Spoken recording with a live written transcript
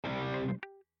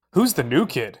Who's the new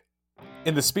kid?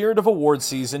 In the spirit of award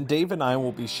season, Dave and I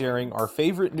will be sharing our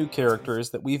favorite new characters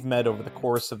that we've met over the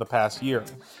course of the past year.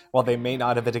 While they may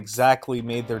not have exactly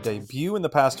made their debut in the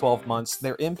past 12 months,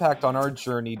 their impact on our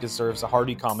journey deserves a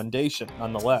hearty commendation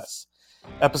nonetheless.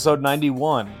 Episode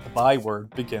 91, The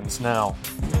Byword, begins now.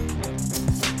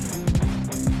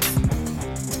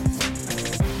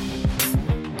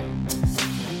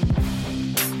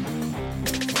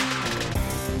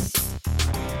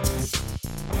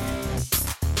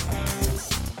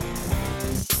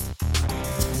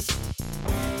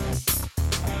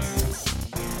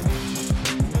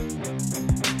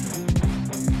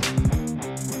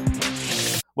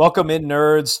 Welcome in,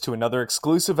 nerds, to another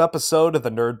exclusive episode of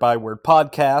the Nerd Byword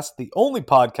podcast, the only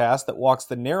podcast that walks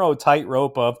the narrow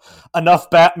tightrope of enough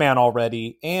Batman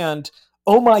already and,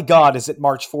 oh my god, is it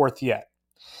March 4th yet?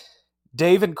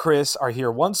 Dave and Chris are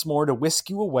here once more to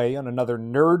whisk you away on another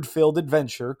nerd-filled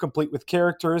adventure, complete with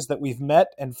characters that we've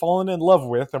met and fallen in love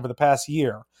with over the past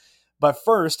year. But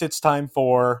first, it's time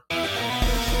for...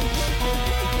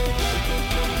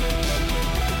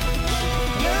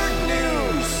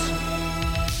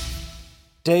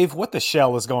 Dave, what the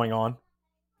shell is going on?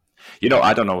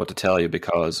 I don't know what to tell you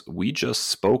because we just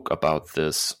spoke about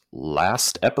this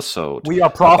last episode. We are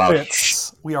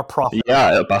prophets. We are prophets.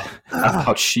 Yeah,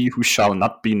 about She Who Shall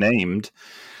Not Be Named,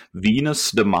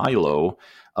 Venus de Milo,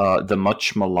 the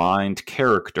much maligned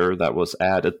character that was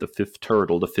added,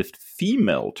 the fifth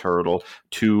female turtle,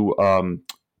 to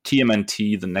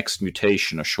TMNT, The Next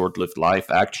Mutation, a short-lived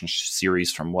live-action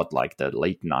series from the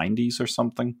late 90s or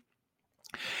something.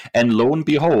 And lo and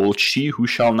behold, She Who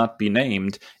Shall Not Be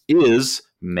Named is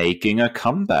making a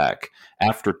comeback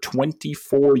after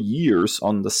 24 years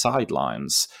on the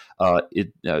sidelines.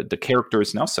 The character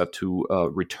is now set to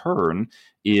return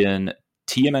in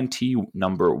TMNT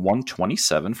number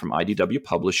 127 from IDW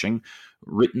Publishing,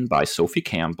 written by Sophie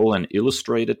Campbell and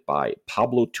illustrated by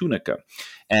Pablo Tunica.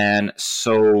 And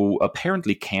so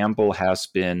apparently Campbell has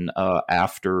been,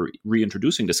 after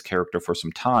reintroducing this character for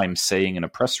some time, saying in a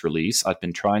press release, "I've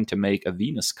been trying to make a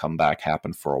Venus comeback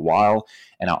happen for a while,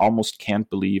 and I almost can't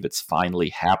believe it's finally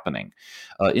happening."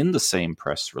 In the same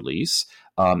press release,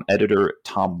 editor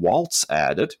Tom Waltz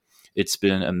added, "It's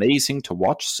been amazing to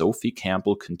watch Sophie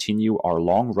Campbell continue our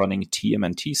long-running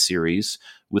TMNT series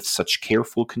with such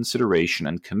careful consideration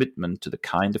and commitment to the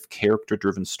kind of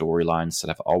character-driven storylines that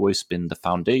have always been the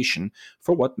foundation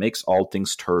for what makes all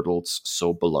things Turtles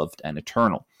so beloved and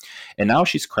eternal. And now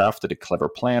she's crafted a clever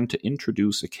plan to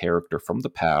introduce a character from the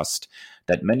past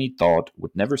that many thought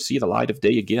would never see the light of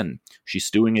day again. She's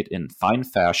doing it in fine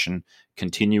fashion,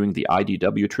 continuing the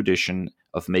IDW tradition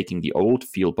of making the old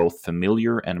feel both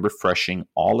familiar and refreshing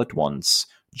all at once,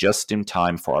 just in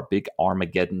time for our big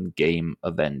Armageddon game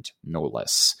event, no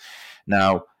less."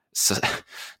 Now, so,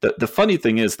 the funny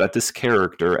thing is that this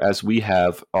character, as we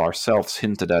have ourselves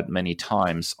hinted at many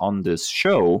times on this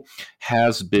show,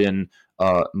 has been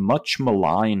much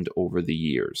maligned over the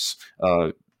years.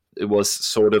 It was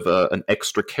sort of an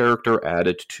extra character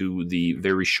added to the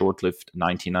very short-lived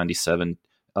 1997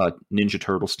 Ninja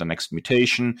Turtles: The Next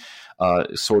Mutation,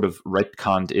 sort of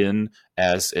retconned in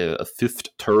as a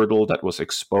fifth turtle that was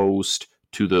exposed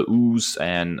to the ooze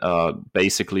and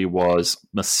basically was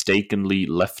mistakenly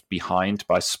left behind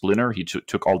by Splinter. He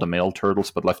took all the male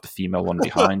turtles but left the female one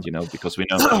behind, because we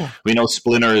know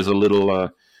Splinter is a little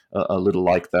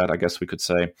like that, I guess we could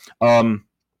say.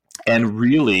 And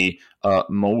really,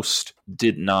 most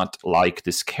did not like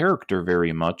this character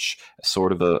very much.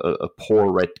 Sort of a poor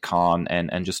retcon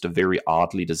and just a very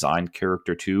oddly designed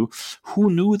character too. Who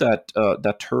knew that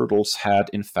that turtles had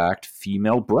in fact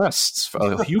female breasts,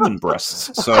 human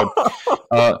breasts? So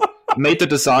made the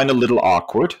design a little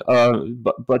awkward.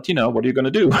 But what are you going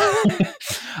to do?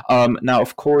 Now,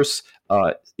 of course.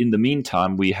 In the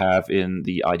meantime, we have in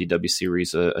the IDW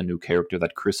series a new character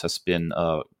that Chris has been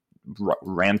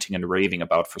ranting and raving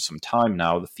about for some time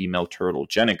now, the female turtle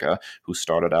Jennika, who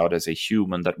started out as a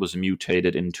human that was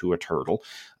mutated into a turtle.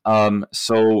 On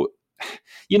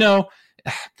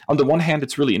the one hand,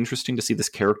 it's really interesting to see this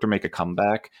character make a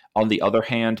comeback. On the other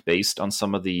hand, based on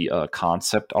some of the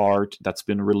concept art that's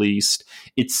been released,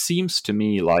 it seems to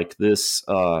me like this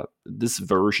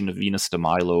version of Venus de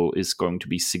Milo is going to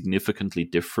be significantly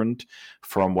different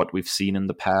from what we've seen in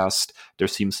the past. There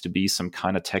seems to be some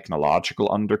kind of technological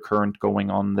undercurrent going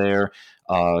on there,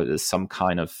 some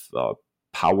kind of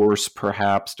powers,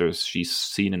 perhaps. She's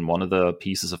seen in one of the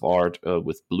pieces of art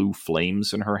with blue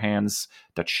flames in her hands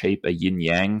that shape a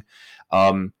yin-yang.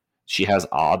 She has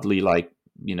oddly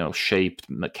shaped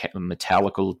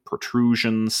metallical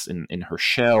protrusions in her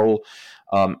shell.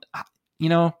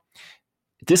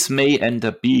 this may end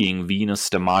up being Venus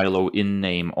de Milo in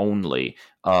name only.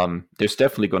 There's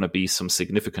definitely going to be some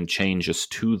significant changes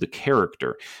to the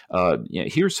character.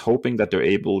 Here's hoping that they're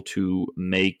able to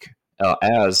make,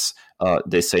 as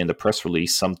they say in the press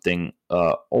release, something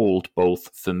old,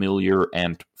 both familiar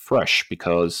and fresh,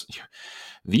 because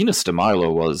Venus de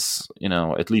Milo was,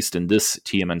 at least in this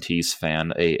TMNT's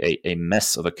fan, a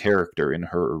mess of a character in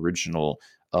her original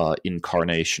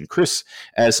incarnation. Chris,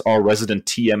 as our resident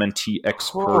TMNT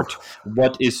expert,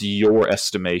 what is your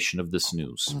estimation of this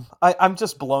news? I'm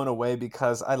just blown away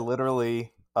because I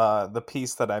literally, the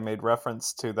piece that I made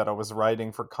reference to that I was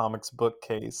writing for Comics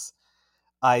Bookcase,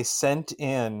 I sent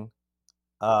in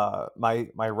my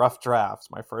rough draft,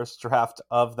 my first draft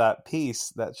of that piece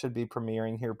that should be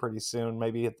premiering here pretty soon,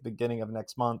 maybe at the beginning of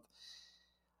next month.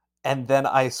 And then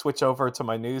I switch over to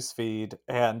my news feed,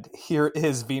 and here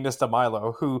is Venus de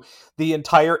Milo, who the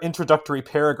entire introductory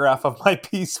paragraph of my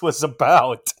piece was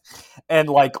about, and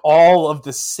like all of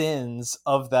the sins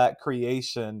of that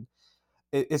creation.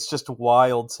 It's just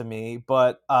wild to me.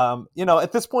 But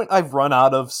at this point, I've run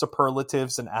out of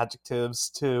superlatives and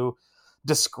adjectives to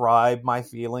describe my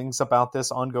feelings about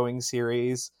this ongoing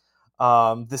series.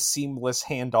 The seamless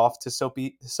handoff to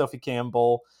Sophie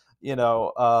Campbell, and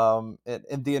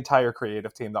the entire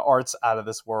creative team. The art's out of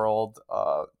this world.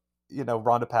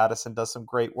 Rhonda Pattison does some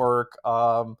great work.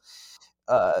 Joni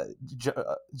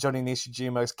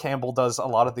Nishijima Campbell does a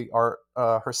lot of the art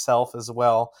herself as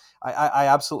well. I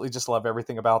absolutely just love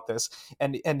everything about this.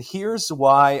 And here's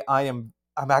why I'm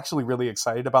actually really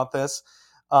excited about this.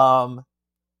 The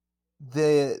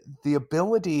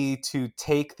ability to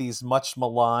take these much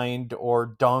maligned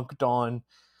or dunked on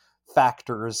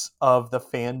factors of the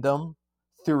fandom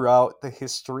throughout the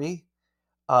history.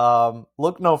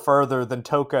 Look no further than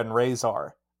Toka and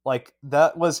Razor. Like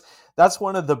that's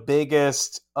one of the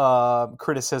biggest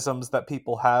criticisms that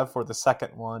people have for the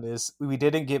second one is we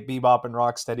didn't get Bebop and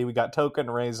Rocksteady. We got Toka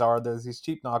and Razor. There's these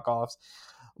cheap knockoffs.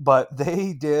 But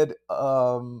they did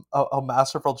a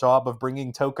masterful job of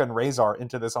bringing Toka and Razor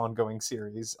into this ongoing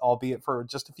series, albeit for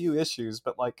just a few issues.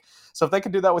 But so if they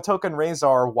can do that with Toka and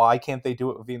Razor, why can't they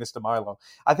do it with Venus de Milo?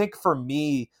 I think for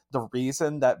me, the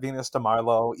reason that Venus de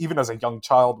Milo, even as a young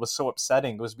child, was so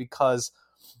upsetting was because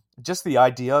just the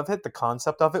idea of it, the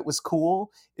concept of it was cool.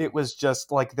 It was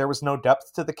just like there was no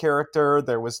depth to the character.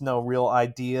 There was no real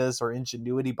ideas or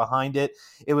ingenuity behind it.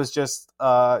 It was just,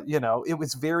 it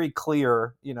was very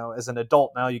clear, as an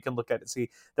adult now you can look at it and see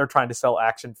they're trying to sell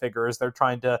action figures. They're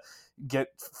trying to get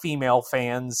female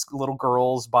fans, little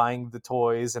girls buying the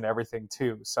toys and everything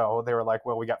too. So they were like,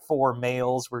 well, we got 4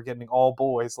 males. We're getting all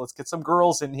boys. Let's get some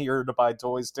girls in here to buy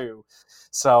toys too.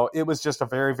 So it was just a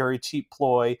very, very cheap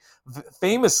ploy.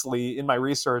 Famously, in my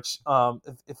research,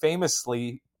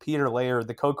 Peter Laird,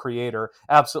 the co-creator,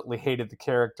 absolutely hated the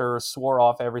character, swore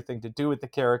off everything to do with the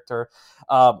character.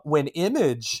 When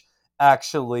Image,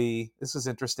 actually, this is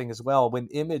interesting as well, when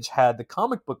Image had the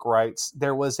comic book rights,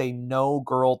 there was a no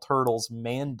Girl Turtles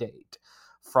mandate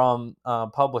from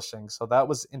publishing. So that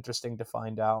was interesting to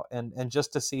find out, and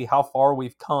just to see how far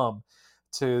we've come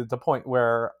to the point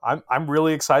where I'm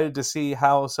really excited to see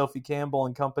how Sophie Campbell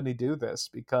and company do this,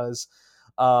 because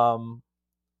there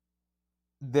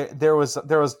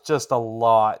was just a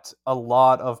lot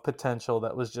of potential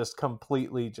that was just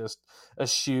completely just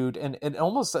eschewed, and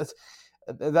almost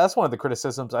that's one of the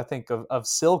criticisms I think of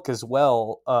Silk as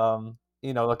well.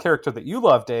 A character that you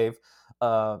love, Dave,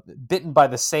 bitten by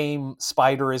the same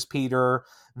spider as Peter,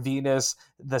 Venus,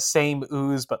 the same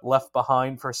ooze but left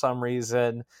behind for some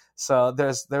reason. So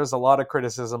there's a lot of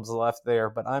criticisms left there,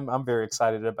 but I'm very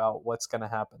excited about what's going to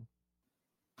happen.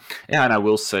 Yeah, and I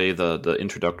will say the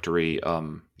introductory,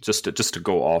 just to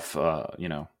go off,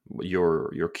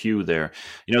 your cue there,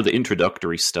 the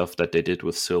introductory stuff that they did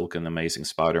with Silk and Amazing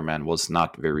Spider-Man was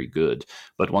not very good.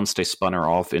 But once they spun her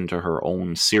off into her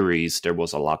own series, there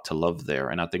was a lot to love there,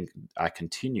 and I think I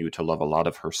continue to love a lot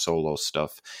of her solo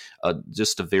stuff.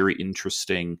 Just a very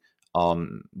interesting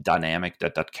dynamic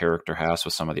that character has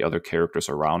with some of the other characters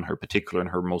around her, particularly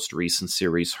in her most recent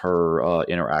series. Her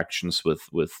interactions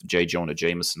with J. Jonah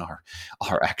Jameson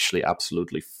are actually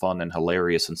absolutely fun and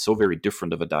hilarious, and so very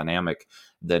different of a dynamic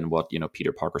than what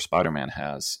Peter Parker Spider-Man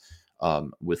has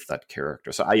with that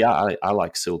character. So I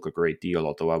like Silk a great deal,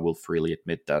 although I will freely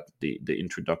admit that the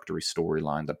introductory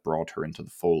storyline that brought her into the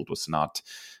fold was not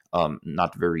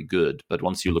very good. But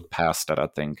once you look past that, I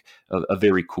think a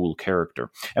very cool character.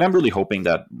 And I'm really hoping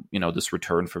that, this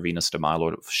return for Venus de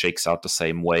Milo shakes out the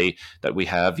same way, that we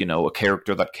have, a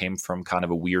character that came from kind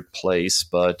of a weird place,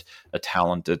 but a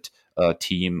talented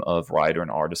team of writer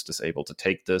and artist is able to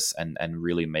take this and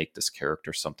really make this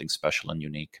character something special and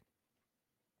unique.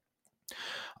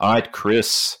 All right,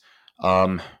 Chris.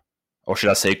 Or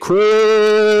should I say Chris?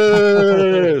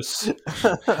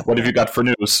 What have you got for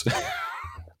news?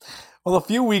 Well, a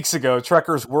few weeks ago,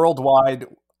 Trekkers worldwide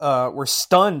were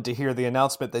stunned to hear the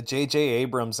announcement that J.J.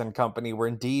 Abrams and company were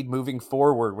indeed moving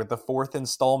forward with the fourth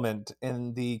installment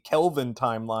in the Kelvin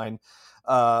timeline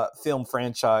film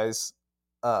franchise,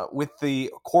 with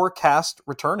the core cast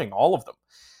returning, all of them.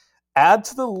 Add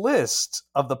to the list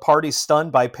of the party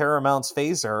stunned by Paramount's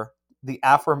phaser the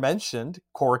aforementioned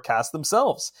core cast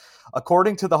themselves.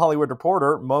 According to The Hollywood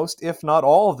Reporter, most, if not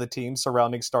all, of the team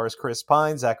surrounding stars Chris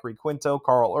Pine, Zachary Quinto,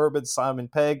 Carl Urban, Simon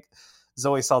Pegg,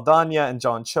 Zoe Saldana, and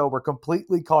John Cho were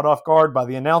completely caught off guard by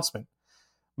the announcement.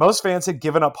 Most fans had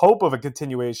given up hope of a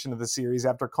continuation of the series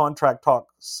after contract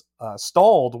talks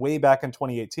stalled way back in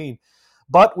 2018.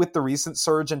 But with the recent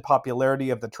surge in popularity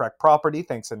of the Trek property,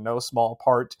 thanks in no small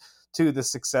part to the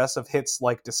success of hits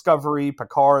like Discovery,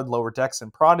 Picard, Lower Decks,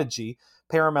 and Prodigy,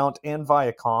 Paramount and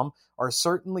Viacom are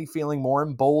certainly feeling more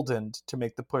emboldened to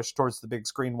make the push towards the big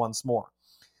screen once more.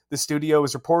 The studio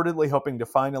is reportedly hoping to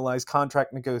finalize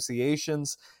contract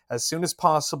negotiations as soon as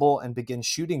possible and begin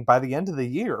shooting by the end of the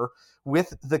year,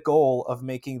 with the goal of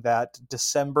making that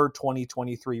December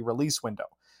 2023 release window.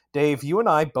 Dave, you and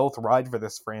I both ride for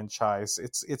this franchise.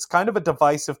 It's kind of a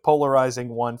divisive, polarizing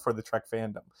one for the Trek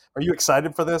fandom. Are you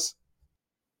excited for this?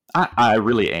 I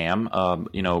really am.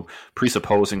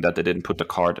 Presupposing that they didn't put the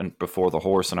cart before the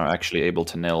horse and are actually able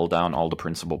to nail down all the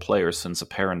principal players, since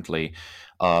apparently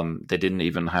they didn't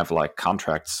even have like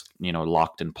contracts,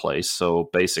 locked in place. So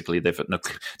basically, they've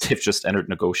just entered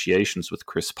negotiations with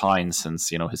Chris Pine, since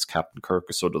his Captain Kirk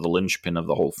is sort of the linchpin of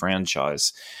the whole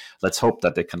franchise. Let's hope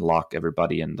that they can lock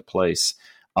everybody into place.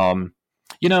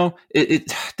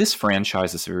 This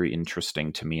franchise is very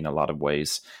interesting to me in a lot of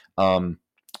ways.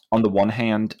 On the one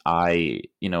hand, I,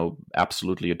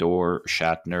 absolutely adore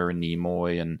Shatner and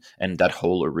Nimoy and that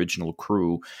whole original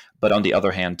crew. But on the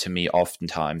other hand, to me,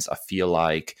 oftentimes I feel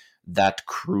like that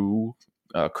crew,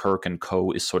 Kirk and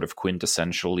co, is sort of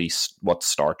quintessentially what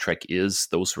Star Trek is,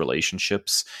 those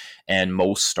relationships. And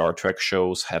most Star Trek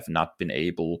shows have not been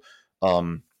able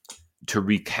to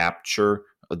recapture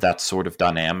that sort of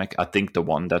dynamic. I think the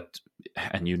one that,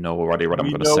 and already what I'm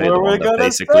going to say, the one that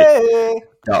basically,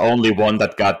 the only one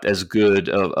that got as good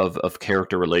of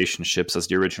character relationships as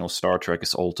the original Star Trek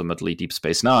is ultimately Deep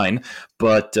Space Nine.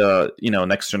 But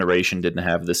Next Generation didn't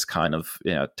have this kind of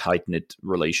tight knit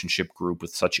relationship group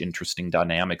with such interesting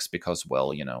dynamics because,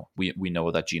 we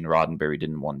know that Gene Roddenberry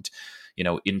didn't want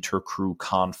inter-crew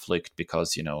conflict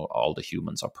because all the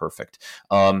humans are perfect.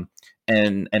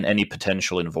 And any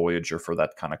potential in Voyager for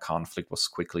that kind of conflict was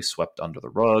quickly swept under the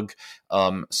rug.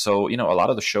 So a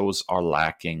lot of the shows are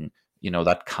lacking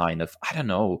that kind of, I don't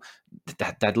know,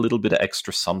 that little bit of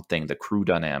extra something, the crew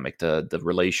dynamic, the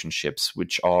relationships,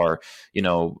 which are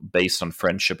based on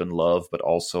friendship and love, but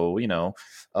also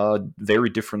very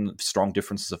different, strong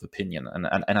differences of opinion.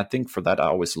 And I think for that I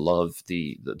always love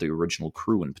the original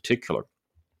crew in particular.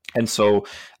 And so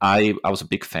I was a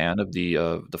big fan of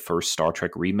the first Star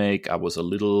Trek remake. I was a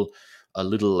little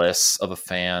less of a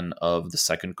fan of the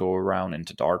second go around,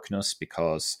 Into Darkness,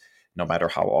 because no matter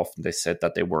how often they said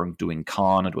that they weren't doing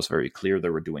Khan, it was very clear they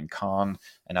were doing Khan.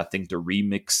 And I think the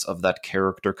remix of that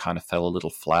character kind of fell a little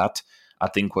flat. I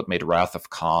think what made Wrath of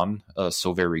Khan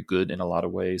so very good in a lot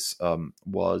of ways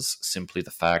was simply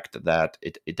the fact that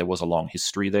there was a long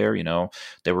history there.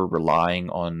 They were relying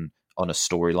on a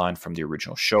storyline from the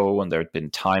original show, and there had been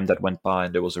time that went by,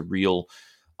 and there was a real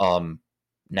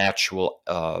natural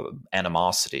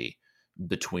animosity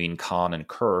between Khan and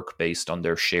Kirk based on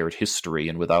their shared history.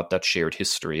 And without that shared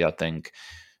history, I think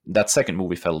that second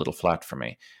movie fell a little flat for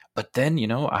me. But then,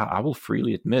 I will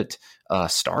freely admit,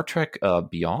 Star Trek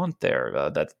Beyond there,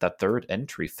 that third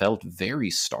entry felt very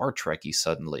Star Trek-y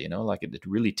suddenly, like it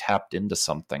really tapped into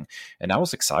something. And I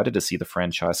was excited to see the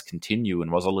franchise continue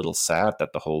and was a little sad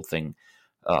that the whole thing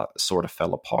sort of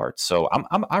fell apart. So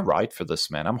I ride for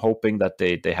this, man. I'm hoping that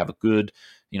they have a good,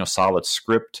 solid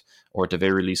script, or at the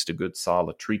very least a good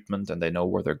solid treatment, and they know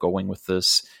where they're going with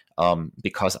this.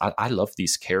 Because I love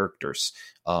these characters,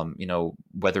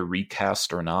 whether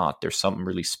recast or not. There's something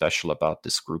really special about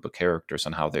this group of characters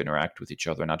and how they interact with each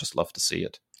other, and I just love to see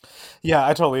it. Yeah,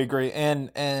 I totally agree,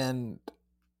 and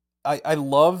I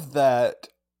love that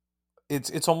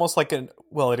it's almost like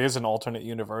it is an alternate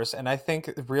universe, and I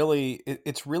think really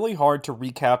it's really hard to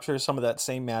recapture some of that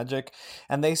same magic,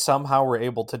 and they somehow were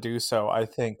able to do so. I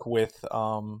think with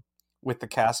the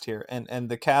cast here, and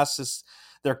the cast is.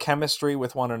 their chemistry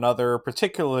with one another,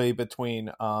 particularly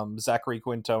between Zachary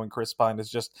Quinto and Chris Pine, is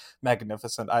just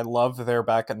magnificent. I love their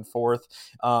back and forth.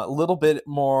 A little bit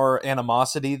more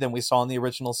animosity than we saw in the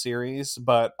original series,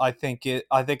 but I think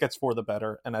it's for the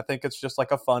better, and I think it's just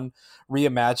like a fun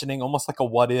reimagining, almost like a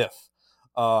what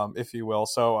if you will.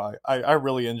 So I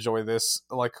really enjoy this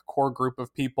like core group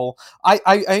of people.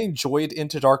 I enjoyed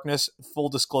Into Darkness. Full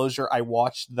disclosure, I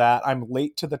watched that. I'm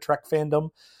late to the Trek fandom,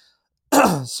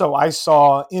 so I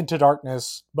saw Into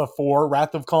Darkness before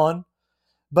Wrath of Khan.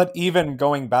 But even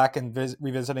going back and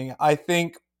revisiting, I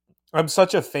think I'm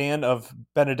such a fan of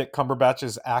Benedict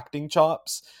Cumberbatch's acting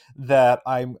chops that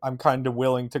I'm kind of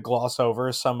willing to gloss over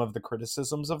some of the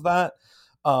criticisms of that.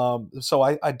 So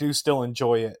I do still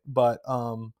enjoy it, but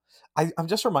I'm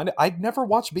just reminded I'd never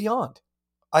watched Beyond.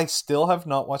 I still have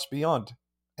not watched Beyond,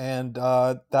 and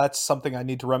that's something I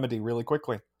need to remedy really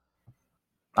quickly.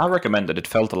 I recommend it. It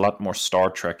felt a lot more Star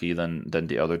Trek-y than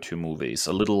the other two movies.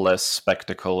 A little less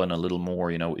spectacle and a little more,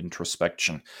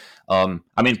 introspection. I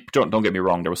mean, don't get me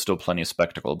wrong. There was still plenty of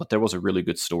spectacle, but there was a really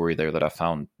good story there that I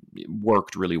found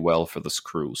worked really well for this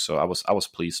crew. So I was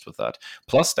pleased with that.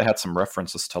 Plus, they had some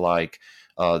references to like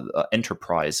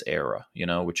Enterprise era,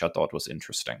 which I thought was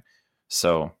interesting.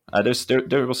 So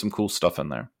there was some cool stuff in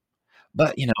there.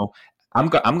 But I'm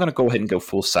gonna go ahead and go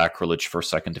full sacrilege for a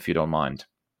second, if you don't mind.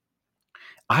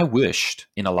 I wished,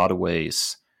 in a lot of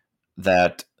ways,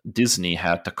 that Disney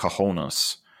had the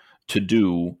cojones to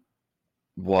do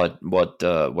what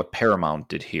Paramount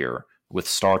did here with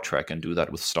Star Trek and do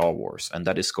that with Star Wars, and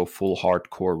that is go full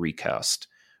hardcore recast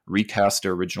the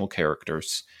original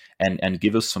characters, and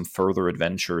give us some further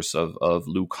adventures of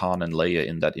Luke, Han, and Leia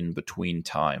in that in between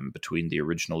time between the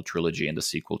original trilogy and the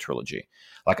sequel trilogy.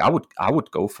 Like I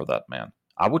would go for that, man.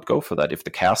 I would go for that. If the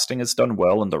casting is done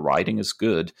well and the writing is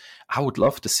good, I would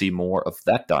love to see more of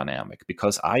that dynamic,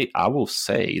 because I will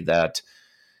say that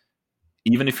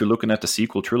even if you're looking at the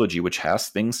sequel trilogy, which has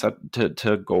things that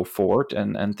to go forward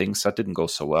and things that didn't go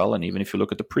so well, and even if you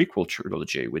look at the prequel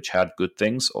trilogy, which had good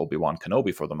things, Obi-Wan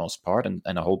Kenobi for the most part, and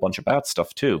a whole bunch of bad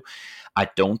stuff too, I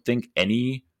don't think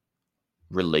any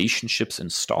relationships in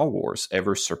Star Wars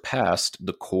ever surpassed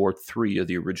the core three of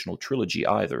the original trilogy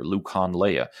either. Luke, Han,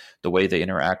 Leia, the way they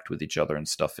interact with each other and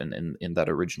stuff in that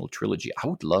original trilogy. I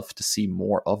would love to see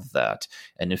more of that.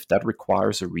 And if that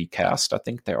requires a recast, I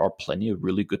think there are plenty of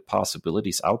really good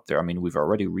possibilities out there. I mean, we've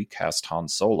already recast Han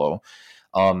Solo,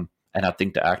 and I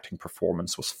think the acting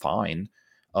performance was fine.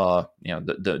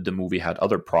 The movie had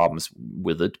other problems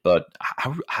with it, but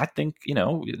I think,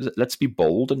 let's be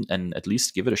bold and at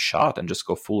least give it a shot and just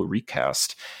go full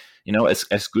recast.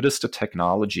 As good as the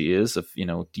technology is of,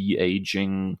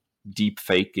 de-aging, deep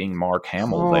faking Mark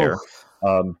Hamill there,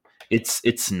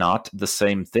 it's not the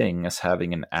same thing as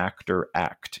having an actor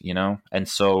act, and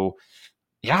so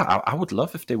yeah, I would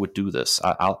love if they would do this.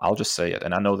 I'll just say it,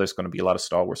 and I know there's going to be a lot of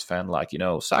Star Wars fan like,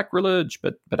 sacrilege,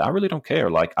 but I really don't care.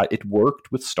 Like, it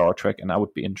worked with Star Trek, and I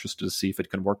would be interested to see if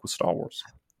it can work with Star Wars.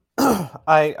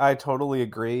 I totally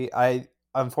agree.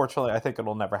 Unfortunately, I think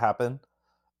it'll never happen.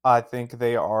 I think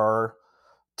they are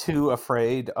too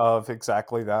afraid of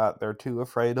exactly that. They're too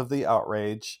afraid of the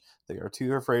outrage. They are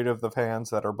too afraid of the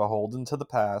fans that are beholden to the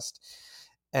past.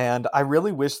 And I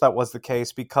really wish that was the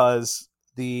case, because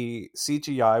the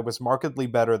CGI was markedly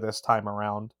better this time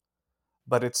around,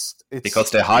 but it's because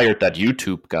they hired that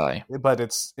YouTube guy. But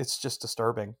it's just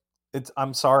disturbing.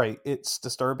 I'm sorry, it's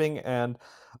disturbing, and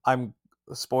I'm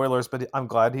spoilers, but I'm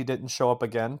glad he didn't show up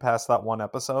again past that one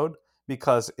episode,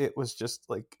 because it was just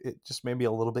like, it just made me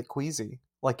a little bit queasy.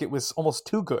 Like, it was almost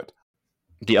too good.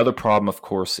 The other problem, of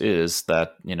course, is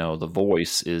that the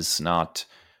voice is not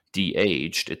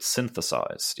de-aged; it's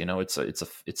synthesized. It's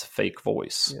a fake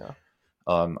voice. Yeah.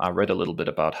 I read a little bit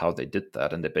about how they did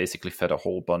that, and they basically fed a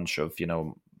whole bunch of,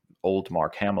 old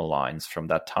Mark Hamill lines from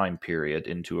that time period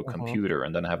into a computer,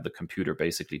 and then have the computer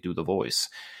basically do the voice.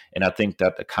 And I think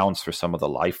that accounts for some of the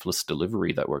lifeless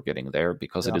delivery that we're getting there,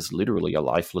 because it is literally a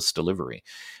lifeless delivery.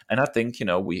 And I think,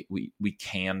 we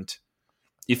can't,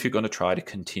 if you're going to try to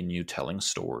continue telling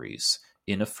stories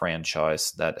in a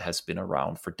franchise that has been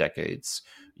around for decades,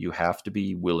 you have to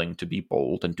be willing to be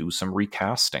bold and do some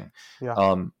recasting.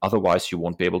 Yeah. Otherwise, you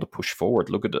won't be able to push forward.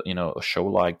 Look at a show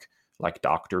like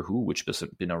Doctor Who, which has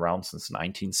been around since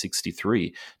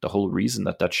 1963. The whole reason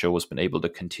that show has been able to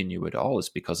continue at all is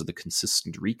because of the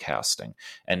consistent recasting.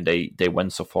 And they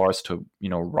went so far as to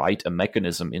write a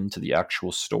mechanism into the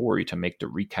actual story to make the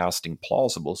recasting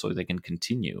plausible so they can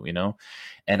continue.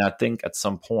 And I think at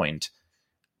some point,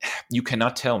 you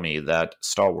cannot tell me that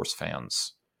Star Wars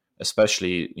fans,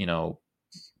 especially,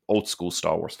 old school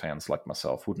Star Wars fans like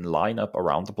myself wouldn't line up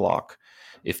around the block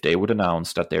if they would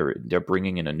announce that they're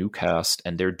bringing in a new cast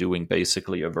and they're doing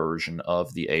basically a version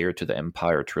of the Heir to the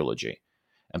Empire trilogy,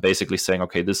 and basically saying,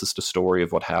 okay, this is the story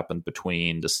of what happened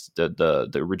between the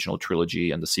original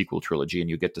trilogy and the sequel trilogy, and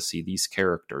you get to see these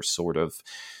characters sort of,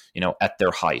 at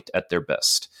their height, at their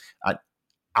best.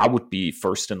 I would be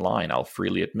first in line. I'll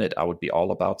freely admit I would be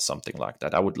all about something like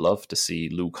that. I would love to see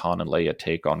Luke, Han, and Leia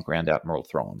take on Grand Admiral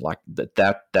Thrawn. Like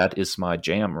that is my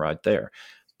jam right there.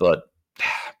 But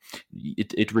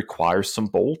it requires some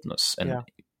boldness. And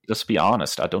let's be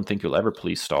honest, I don't think you'll ever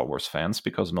please Star Wars fans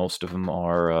because most of them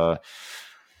are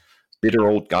bitter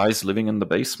old guys living in the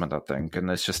basement, I think. And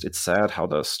it's sad how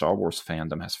the Star Wars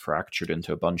fandom has fractured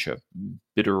into a bunch of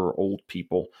bitter old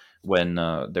people when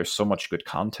there's so much good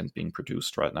content being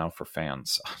produced right now for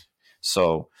fans.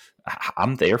 So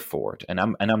I'm there for it, and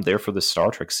I'm there for the Star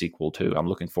Trek sequel too. I'm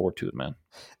looking forward to it, man.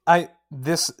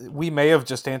 We may have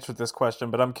just answered this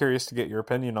question, but I'm curious to get your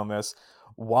opinion on this.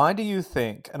 Why do you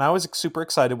think, and I was super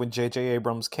excited when J.J.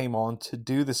 Abrams came on to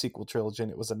do the sequel trilogy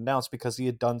and it was announced because he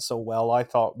had done so well, I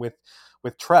thought, with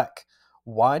Trek.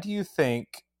 Why do you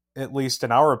think, at least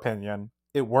in our opinion,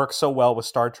 it works so well with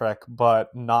Star Trek,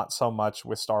 but not so much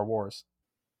with Star Wars?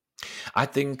 I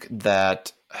think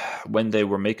that when they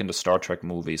were making the Star Trek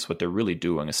movies, what they're really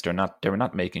doing is they're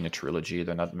not making a trilogy.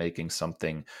 They're not making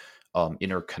something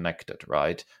interconnected,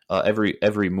 right?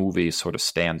 Every movie is sort of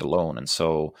standalone, and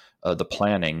so the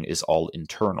planning is all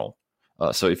internal.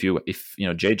 So if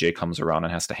JJ comes around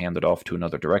and has to hand it off to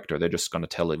another director, they're just going to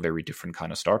tell a very different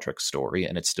kind of Star Trek story,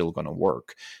 and it's still going to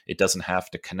work. It doesn't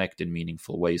have to connect in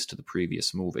meaningful ways to the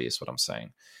previous movie, is what I'm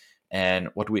saying. And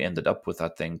what we ended up with, I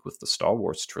think, with the Star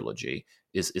Wars trilogy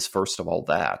is first of all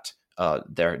that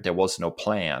there was no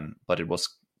plan, but it was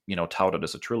touted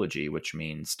as a trilogy, which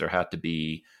means there had to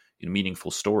be meaningful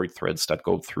story threads that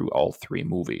go through all three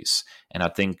movies. And I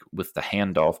think with the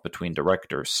handoff between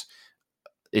directors,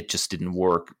 it just didn't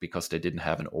work because they didn't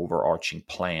have an overarching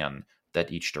plan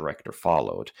that each director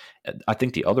followed. And I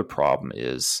think the other problem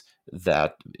is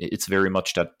that it's very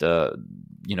much that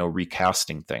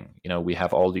recasting thing. We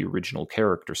have all the original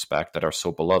characters back that are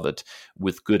so beloved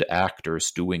with good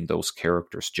actors doing those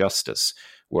characters justice.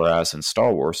 Whereas in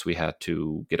Star Wars, we had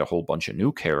to get a whole bunch of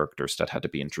new characters that had to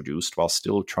be introduced while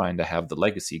still trying to have the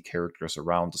legacy characters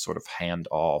around to sort of hand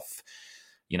off,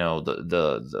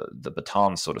 the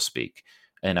baton, so to speak.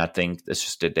 And I think it's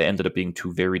just that they ended up being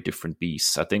two very different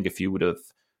beasts. I think if you would have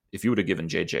given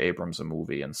J.J. Abrams a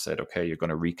movie and said, okay, you're going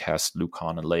to recast Luke,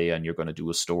 Han, and Leia, and you're going to do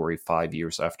a story 5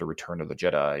 years after Return of the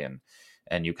Jedi,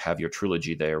 and you have your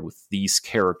trilogy there with these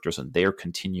characters and their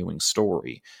continuing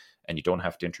story, and you don't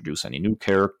have to introduce any new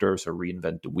characters or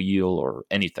reinvent the wheel or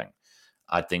anything,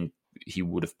 I think he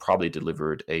would have probably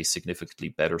delivered a significantly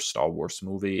better Star Wars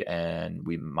movie, and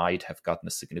we might have gotten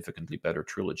a significantly better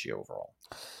trilogy overall.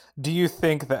 Do you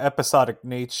think the episodic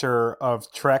nature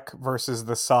of Trek versus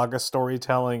the saga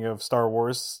storytelling of Star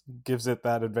Wars gives it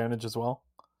that advantage as well?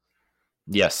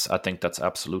 Yes, I think that's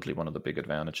absolutely one of the big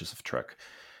advantages of Trek.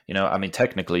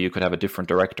 Technically, you could have a different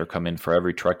director come in for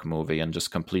every Trek movie and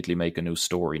just completely make a new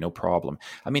story, no problem.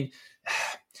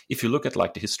 If you look at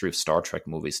the history of Star Trek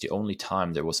movies, the only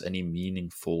time there was any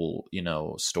meaningful,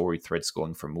 story threads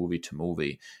going from movie to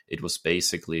movie, it was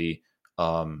basically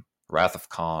Wrath of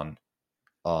Khan,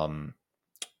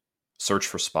 Search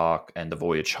for Spock, and The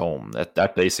Voyage Home.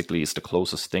 That basically is the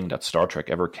closest thing that Star Trek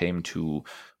ever came to,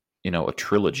 a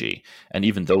trilogy. And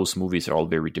even those movies are all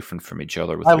very different from each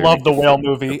other. I love the Whale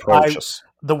movie. Approaches.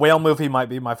 The Whale movie might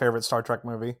be my favorite Star Trek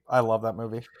movie. I love that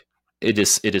movie. It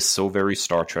is so very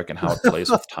Star Trek and how it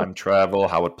plays with time travel,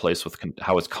 how it plays with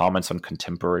how it comments on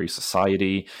contemporary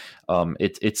society.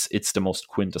 It's the most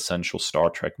quintessential Star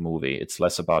Trek movie. It's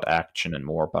less about action and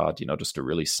more about just a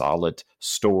really solid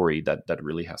story that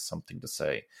really has something to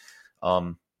say.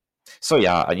 So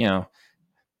yeah,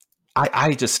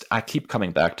 I keep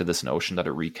coming back to this notion that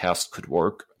a recast could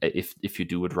work if you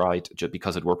do it right, just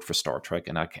because it worked for Star Trek,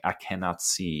 and I cannot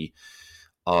see.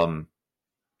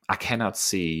 I cannot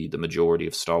see the majority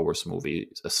of Star Wars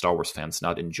fans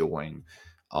not enjoying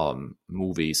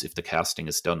movies if the casting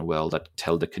is done well that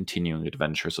tell the continuing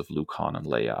adventures of Luke, Han, and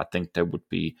Leia. I think there would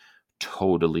be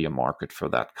totally a market for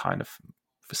that kind of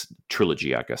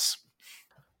trilogy, I guess.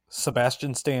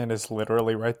 Sebastian Stan is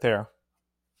literally right there.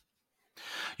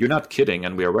 You're not kidding,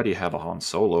 and we already have a Han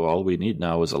Solo. All we need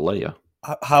now is a Leia.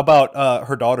 How about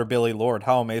her daughter, Billie Lourd?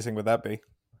 How amazing would that be?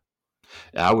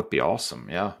 That would be awesome,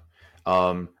 yeah.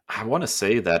 I want to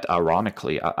say that,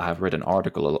 ironically, I've read an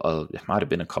article, it might have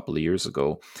been a couple of years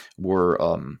ago, where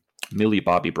Millie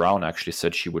Bobby Brown actually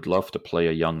said she would love to play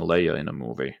a young Leia in a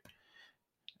movie.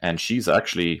 And she's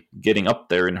actually getting up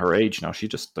there in her age now. She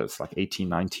just is like 18,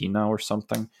 19 now or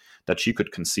something, that she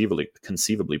could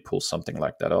conceivably pull something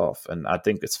like that off. And I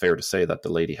think it's fair to say that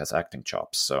the lady has acting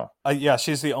chops. So yeah,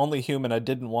 she's the only human I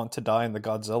didn't want to die in the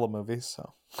Godzilla movies.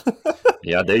 So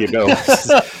yeah, there you go.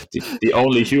 the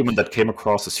only human that came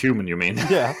across as human, you mean?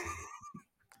 Yeah.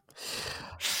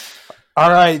 All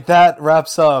right, that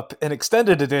wraps up an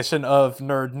extended edition of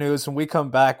Nerd News. When we come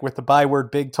back with the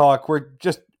Byword Big Talk, we're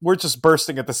just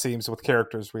bursting at the seams with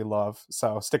characters we love.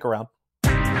 So stick around.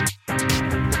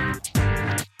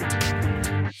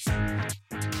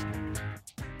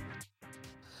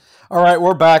 All right,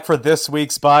 we're back for this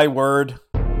week's Byword.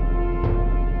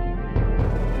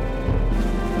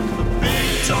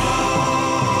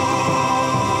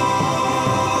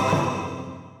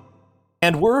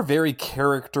 And we're a very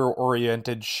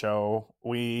character-oriented show.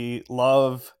 We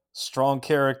love strong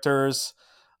characters.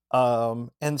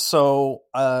 And so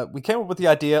we came up with the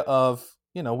idea of,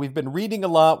 we've been reading a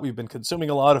lot. We've been consuming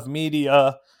a lot of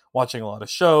media, watching a lot of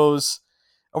shows.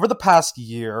 Over the past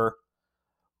year,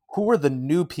 who are the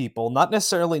new people? Not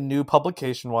necessarily new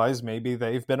publication-wise. Maybe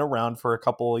they've been around for a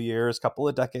couple of years, couple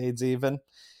of decades even,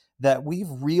 that we've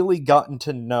really gotten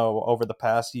to know over the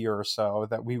past year or so,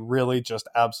 that we really just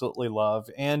absolutely love.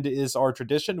 And is our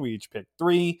tradition, we each pick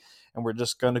 3, and we're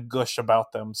just going to gush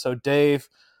about them. So Dave,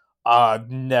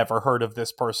 I've never heard of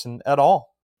this person at all.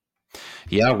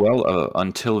 Yeah, well,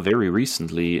 until very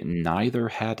recently, neither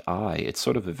had I. It's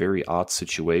sort of a very odd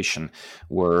situation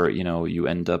where, you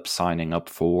end up signing up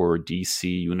for DC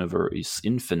Universe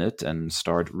Infinite and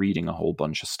start reading a whole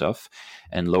bunch of stuff.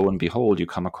 And lo and behold, you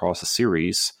come across a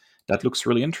series that looks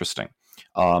really interesting.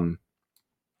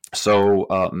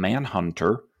 So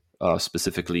Manhunter,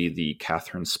 specifically the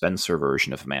Catherine Spencer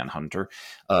version of Manhunter,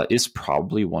 is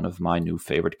probably one of my new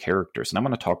favorite characters. And I'm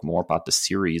going to talk more about the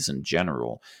series in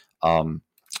general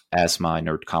as my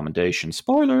nerd commendation.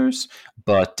 Spoilers!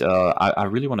 But I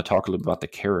really want to talk a little about the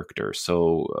character.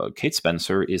 So Kate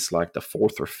Spencer is like the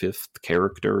 4th or 5th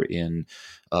character in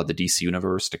the DC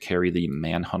universe to carry the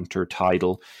Manhunter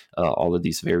title. All of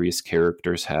these various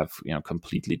characters have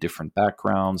completely different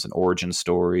backgrounds and origin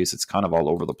stories. It's kind of all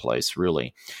over the place,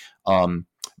 really.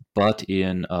 But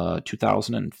in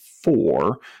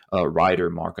 2004, writer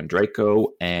Mark Andreyko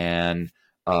and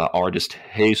artist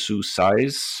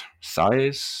Jesus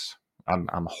Saiz.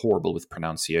 I'm horrible with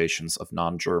pronunciations of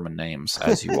non-German names,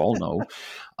 as you all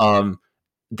know.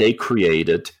 They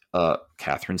created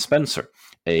Catherine Spencer,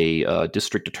 a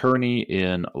district attorney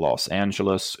in Los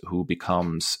Angeles who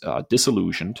becomes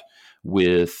disillusioned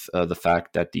with the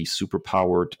fact that the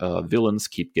superpowered villains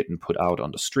keep getting put out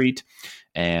on the street,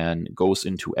 and goes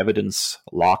into evidence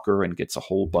locker and gets a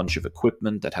whole bunch of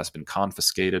equipment that has been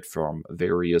confiscated from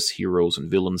various heroes and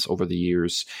villains over the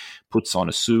years, puts on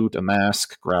a suit, a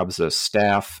mask, grabs a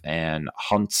staff, and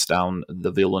hunts down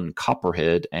the villain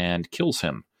Copperhead and kills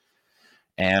him.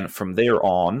 And from there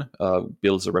on,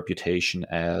 builds a reputation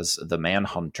as the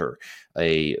Manhunter,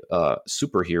 a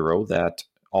superhero that,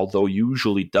 although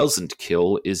usually doesn't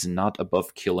kill, is not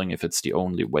above killing if it's the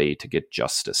only way to get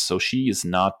justice. So she is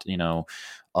not,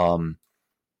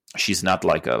 she's not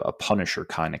like a Punisher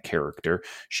kind of character.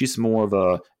 She's more of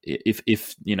a,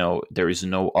 if there is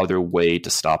no other way to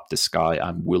stop this guy,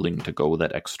 I'm willing to go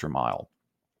that extra mile.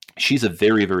 She's a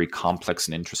very, very complex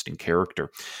and interesting character.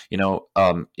 In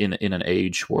an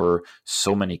age where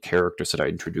so many characters that are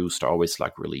introduced are always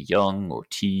like really young or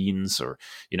teens, or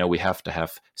we have to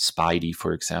have Spidey,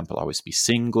 for example, always be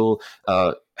single.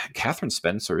 Catherine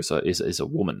Spencer is a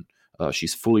woman.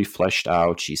 She's fully fleshed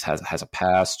out. She has a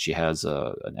past. She has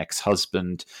an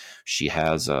ex-husband. She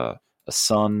has a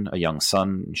young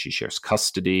son. And she shares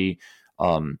custody.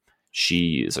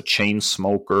 She is a chain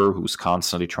smoker who's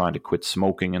constantly trying to quit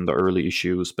smoking in the early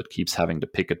issues, but keeps having to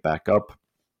pick it back up.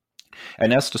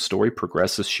 And as the story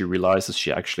progresses, she realizes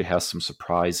she actually has some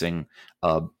surprising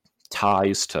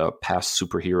ties to past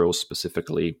superheroes,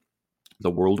 specifically the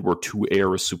World War II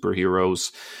era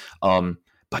superheroes.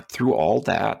 But through all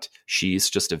that, she's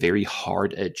just a very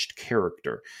hard-edged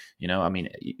character. In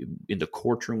the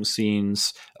courtroom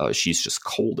scenes, she's just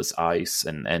cold as ice,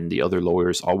 and the other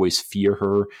lawyers always fear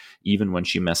her. Even when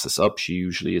she messes up, she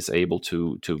usually is able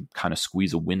to kind of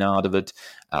squeeze a win out of it.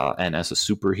 And as a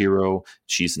superhero,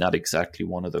 she's not exactly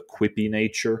one of the quippy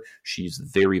nature. She's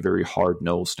very, very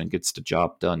hard-nosed and gets the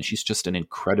job done. She's just an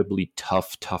incredibly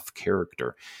tough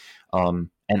character.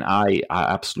 And I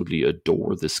absolutely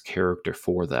adore this character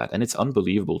for that. And it's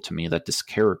unbelievable to me that this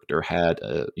character had,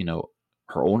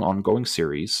 her own ongoing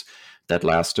series that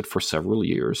lasted for several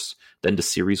years. Then the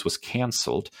series was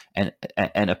canceled, and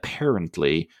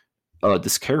apparently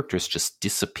this character has just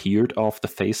disappeared off the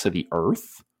face of the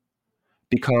earth,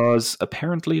 because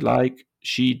apparently, like,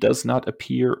 she does not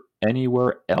appear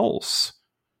anywhere else.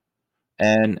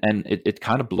 And it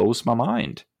kind of blows my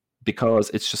mind, because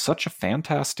it's just such a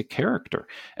fantastic character,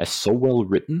 and so well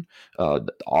written.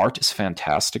 The art is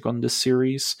fantastic on this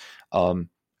series,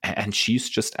 and she's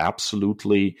just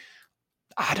absolutely,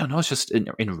 I don't know, it's just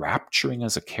enrapturing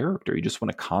as a character. You just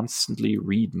want to constantly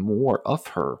read more of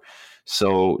her.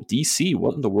 So DC,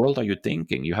 what in the world are you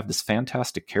thinking? You have this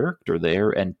fantastic character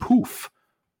there, and poof,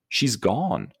 she's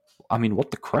gone. I mean,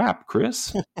 what the crap,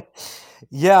 Chris?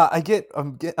 Yeah,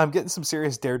 I'm getting some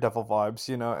serious Daredevil vibes,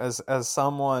 you know, as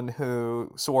someone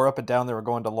who swore up and down they were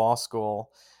going to law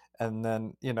school and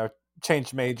then, you know,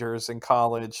 changed majors in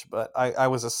college, but I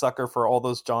was a sucker for all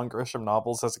those John Grisham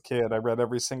novels as a kid. I read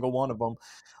every single one of them.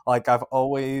 Like I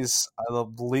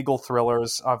love legal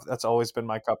thrillers. That's always been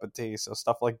my cup of tea. So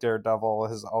stuff like Daredevil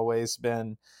has always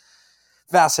been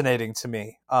fascinating to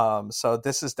me. So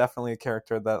this is definitely a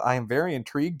character that I am very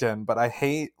intrigued in, but I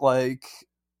hate like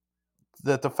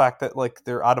the fact that like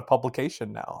they're out of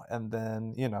publication now, and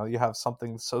then you know you have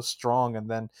something so strong and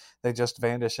then they just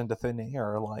vanish into thin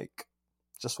air, like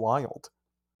just wild.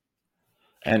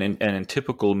 And in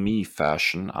typical me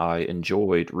fashion, I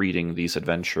enjoyed reading these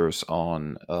adventures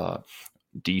on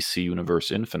DC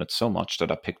Universe Infinite so much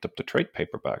that I picked up the trade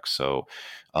paperback. So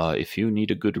if you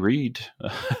need a good read,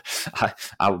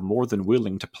 I'm more than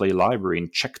willing to play library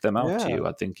and check them out to Yeah, you.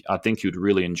 I think you'd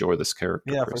really enjoy this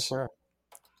character, yeah, for Chris. sure.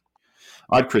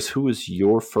 All right, Chris, who is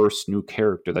your first new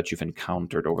character that you've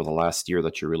encountered over the last year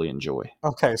that you really enjoy?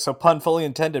 Okay, so pun fully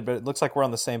intended, but it looks like we're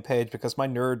on the same page because my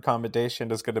nerd commendation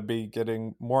is going to be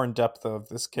getting more in depth of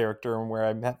this character and where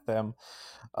I met them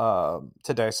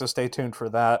today. So stay tuned for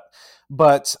that.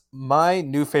 But my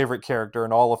new favorite character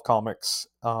in all of comics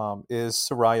is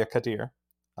Soraya Kadir,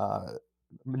 uh,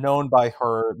 known by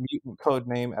her mutant code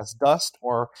name as Dust,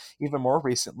 or even more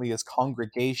recently as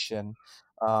Congregation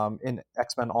in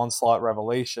X Men Onslaught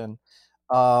Revelation.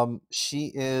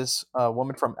 She is a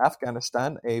woman from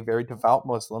Afghanistan, a very devout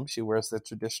Muslim. She wears the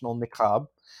traditional niqab.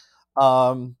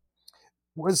 Um,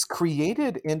 was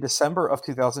created in December of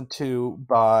 2002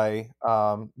 by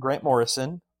Grant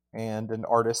Morrison and an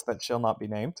artist that shall not be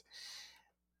named,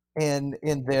 and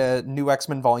in the new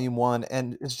X-Men Volume 1,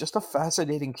 and is just a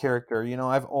fascinating character. You know,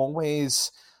 I've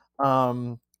always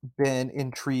um, been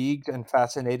intrigued and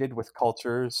fascinated with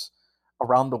cultures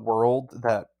around the world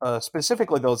that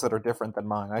specifically those that are different than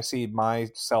mine. I see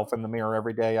myself in the mirror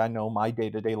every day. I know my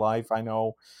day-to-day life. I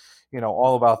know, you know,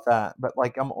 all about that. But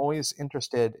like I'm always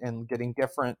interested in getting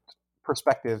different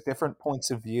perspectives, different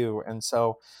points of view. And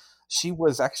so she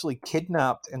was actually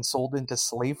kidnapped and sold into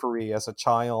slavery as a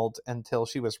child until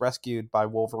she was rescued by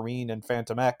Wolverine and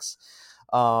Phantom X.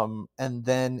 And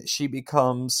then she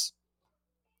becomes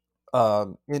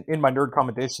in my nerd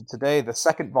commendation today, the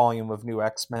second volume of New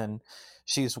X-Men,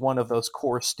 she's one of those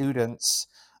core students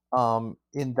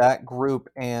in that group.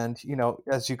 And, you know,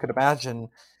 as you could imagine,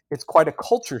 it's quite a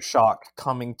culture shock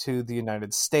coming to the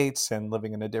United States and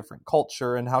living in a different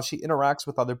culture, and how she interacts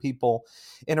with other people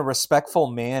in a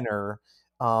respectful manner,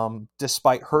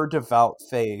 despite her devout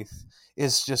faith,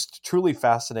 is just truly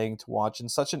fascinating to watch,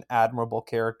 and such an admirable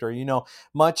character. You know,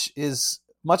 much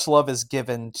love is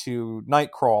given to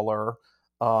Nightcrawler,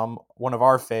 one of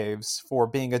our faves, for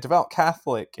being a devout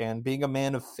Catholic and being a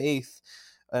man of faith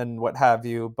and what have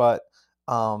you. But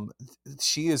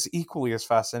she is equally as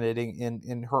fascinating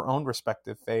in her own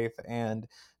respective faith, and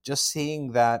just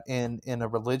seeing that in a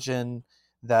religion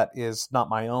that is not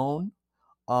my own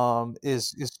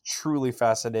is truly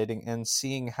fascinating, and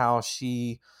seeing how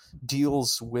she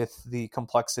deals with the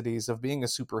complexities of being a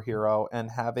superhero,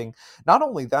 and having not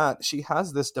only that, she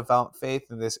has this devout faith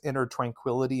and this inner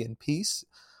tranquility and peace,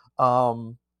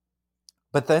 um,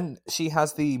 but then she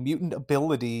has the mutant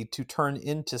ability to turn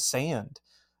into sand,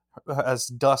 as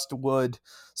dust would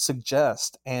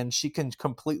suggest, and she can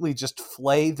completely just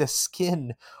flay the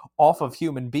skin off of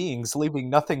human beings, leaving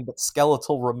nothing but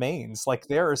skeletal remains. Like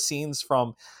there are scenes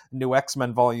from New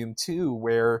X-Men Volume 2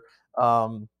 where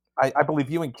I believe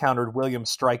you encountered William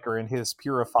Stryker and his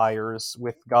purifiers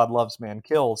with God Loves Man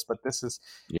Kills, but this is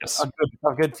Yes.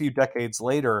 a good few decades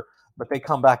later, but they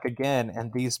come back again,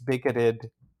 and these bigoted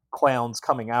clowns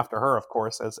coming after her, of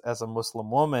course, as a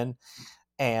Muslim woman,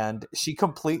 and she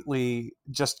completely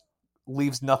just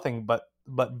leaves nothing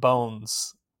but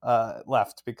bones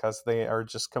left, because they are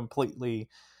just completely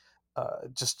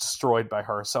just destroyed by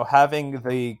her. So having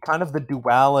the kind of the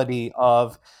duality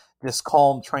of this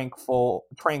calm, tranquil,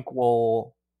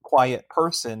 quiet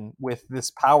person with this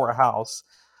powerhouse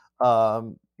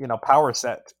power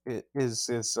set is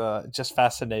just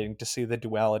fascinating to see the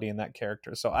duality in that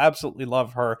character. So I absolutely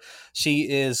love her. She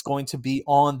is going to be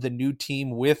on the new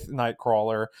team with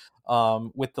Nightcrawler,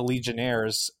 with the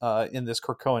Legionnaires in this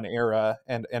Krakoan era,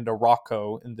 and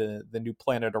Arakko in the new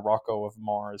planet Arakko of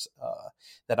Mars.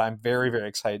 That I'm very, very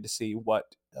excited to see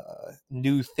what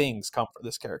new things come for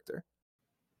this character.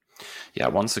 Yeah,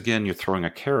 once again, you're throwing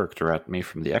a character at me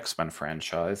from the X-Men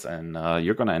franchise, and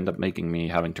you're going to end up making me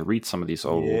having to read some of these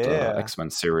old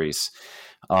X-Men series.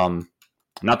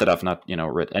 Not that I've not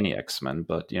read any X-Men,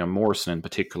 but Morrison in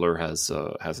particular has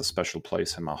a special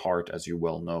place in my heart, as you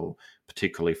well know,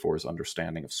 particularly for his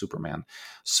understanding of Superman.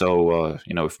 So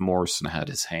if Morrison had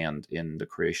his hand in the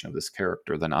creation of this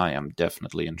character, then I am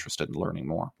definitely interested in learning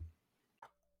more.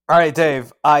 All right,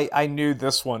 Dave, I knew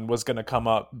this one was going to come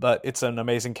up, but it's an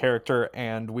amazing character,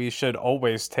 and we should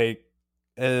always take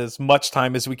as much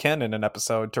time as we can in an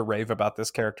episode to rave about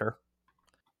this character.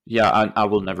 Yeah, I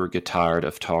will never get tired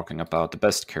of talking about the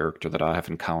best character that I have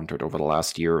encountered over the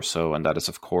last year or so, and that is,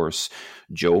 of course,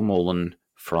 Joe Mullen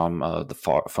from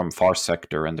Far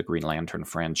Sector and the Green Lantern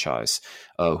franchise,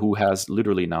 who has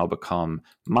literally now become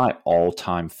my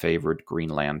all-time favorite Green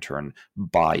Lantern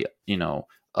by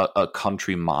a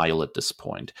country mile at this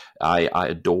point. I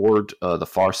adored the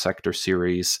Far Sector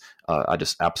series. I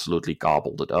just absolutely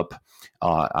gobbled it up.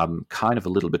 I'm kind of a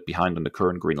little bit behind on the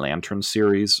current Green Lantern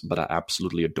series, but I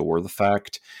absolutely adore the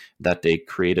fact that they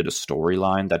created a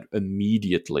storyline that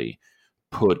immediately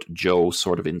put Joe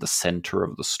sort of in the center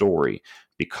of the story,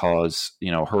 because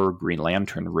her Green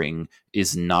Lantern ring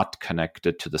is not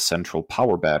connected to the central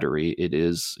power battery. It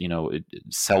is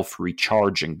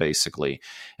self-recharging basically.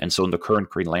 And so in the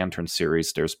current Green Lantern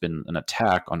series, there's been an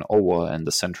attack on Oa, and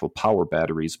the central power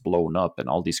battery is blown up, and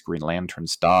all these Green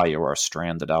Lanterns die or are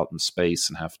stranded out in space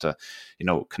and have to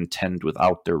contend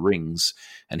without their rings.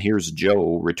 And here's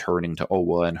Joe returning to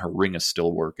Oa, and her ring is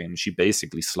still working. She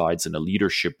basically slides in a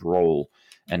leadership role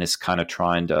and is kind of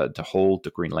trying to hold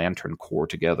the Green Lantern Corps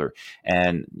together.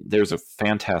 And there's a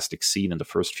fantastic scene in the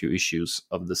first few issues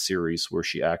of the series where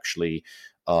she actually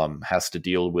has to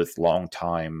deal with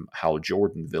longtime Hal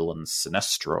Jordan villain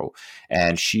Sinestro,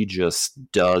 and she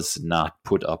just does not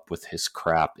put up with his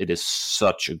crap. It is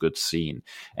such a good scene,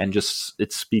 and just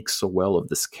it speaks so well of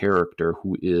this character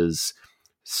who is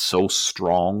so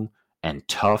strong and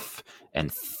tough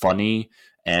and funny,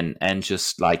 and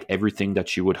just like everything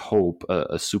that you would hope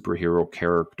a superhero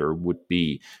character would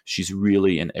be. She's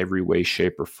really, in every way,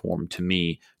 shape, or form, to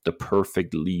me, the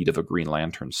perfect lead of a Green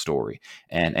Lantern story.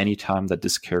 And anytime that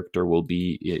this character will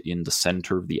be in the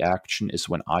center of the action is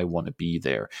when I want to be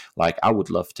there. Like, I would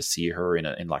love to see her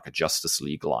in like a Justice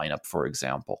League lineup, for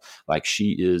example. Like,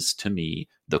 she is, to me,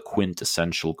 the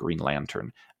quintessential Green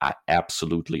Lantern. I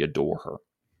absolutely adore her.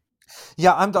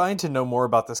 Yeah, I'm dying to know more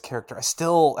about this character. I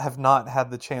still have not had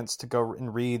the chance to go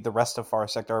and read the rest of Far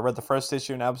Sector. I read the first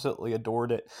issue and absolutely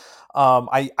adored it.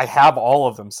 I have all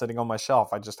of them sitting on my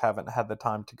shelf. I just haven't had the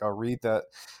time to go read that.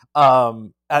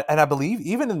 And I believe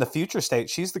even in the Future State,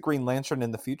 she's the Green Lantern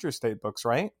in the Future State books,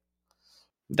 right?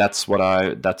 That's what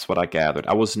I gathered.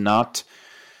 I was not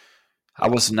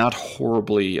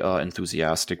horribly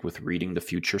enthusiastic with reading the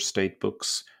Future State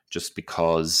books, just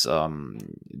because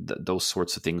those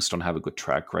sorts of things don't have a good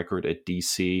track record at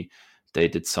DC. They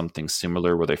did something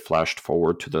similar where they flashed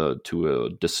forward to a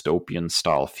dystopian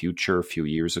style future a few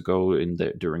years ago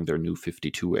during their New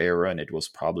 52 era, and it was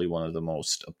probably one of the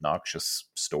most obnoxious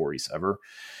stories ever.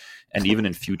 And even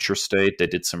in Future State, they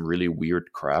did some really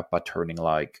weird crap by turning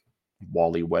like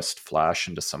Wally West Flash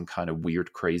into some kind of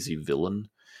weird, crazy villain.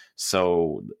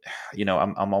 So,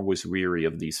 I'm always weary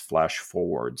of these flash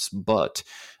forwards, but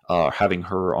having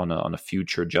her on a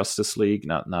future Justice League,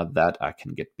 not that I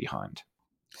can get behind.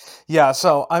 Yeah,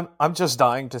 so I'm just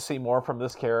dying to see more from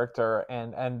this character,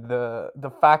 and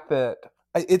the fact that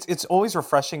it's always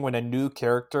refreshing when a new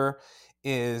character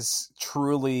is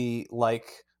truly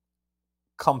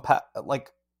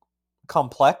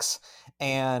complex,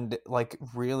 and like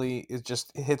really it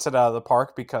just hits it out of the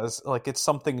park, because like it's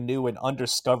something new and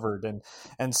undiscovered,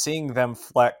 and seeing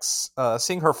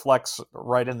her flex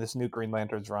right in this new Green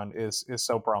Lanterns run is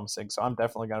so promising. So I'm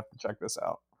definitely gonna have to check this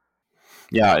out.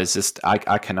 Yeah, it's just I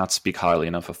cannot speak highly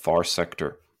enough of Far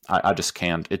Sector. I just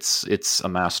can't. It's a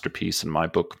masterpiece in my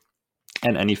book.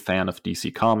 And any fan of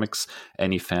DC Comics,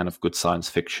 any fan of good science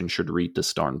fiction should read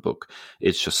this darn book.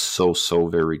 It's just so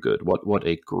very good. What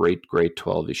a great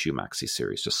 12-issue maxi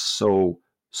series. Just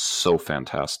so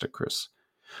fantastic, Chris.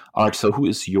 All right, so who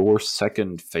is your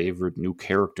second favorite new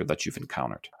character that you've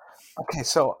encountered? Okay,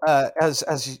 so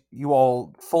as you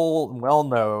all full and well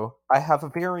know, I have a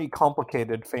very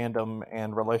complicated fandom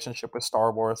and relationship with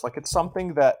Star Wars. Like it's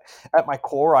something that at my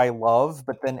core I love,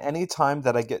 but then anytime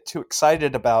that I get too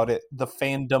excited about it, the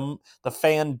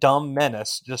fandom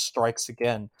menace just strikes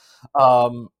again.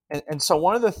 And so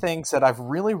one of the things that I've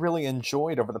really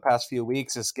enjoyed over the past few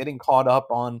weeks is getting caught up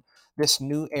on this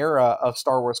new era of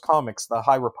Star Wars comics, the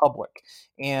High Republic.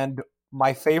 And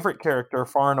my favorite character,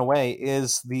 far and away,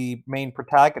 is the main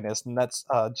protagonist, and that's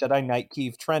Jedi Knight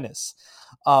Keeve Trennis.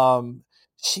 Um,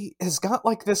 she has got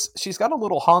like this. She's got a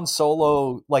little Han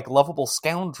Solo like lovable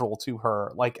scoundrel to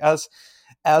her. Like as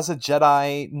a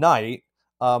Jedi Knight,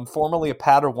 formerly a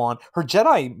Padawan, her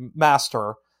Jedi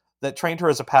master that trained her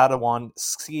as a Padawan,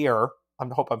 Skier. I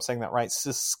hope I'm saying that right.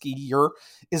 Skier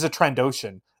is a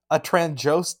Trandoshan, a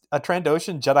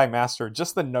Trandoshan Jedi Master.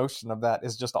 Just the notion of that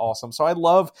is just awesome. So I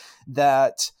love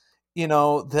that.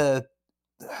 The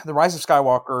Rise of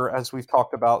Skywalker, as we've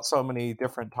talked about so many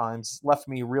different times, left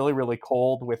me really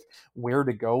cold with where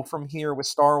to go from here with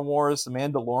Star Wars. The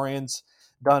Mandalorian's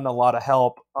done a lot of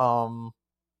help, kind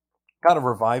of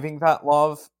reviving that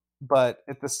love, but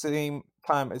at the same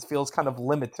time, it feels kind of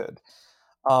limited.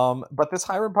 But this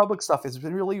High Republic stuff has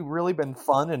really been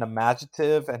fun and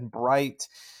imaginative and bright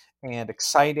and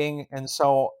exciting. And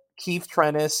so Keith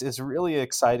Trennis is really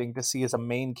exciting to see as a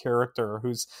main character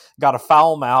who's got a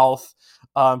foul mouth.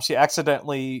 She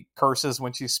accidentally curses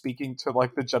when she's speaking to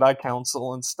like the Jedi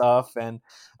Council and stuff, and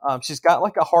she's got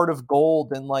like a heart of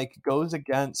gold and like goes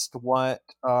against what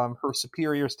her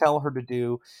superiors tell her to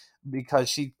do because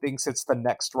she thinks it's the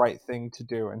next right thing to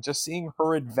do. And just seeing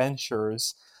her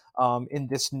adventures in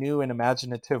this new and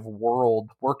imaginative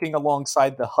world, working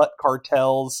alongside the Hutt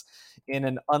cartels in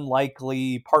an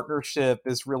unlikely partnership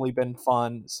has really been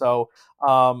fun. So,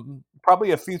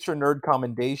 probably a future nerd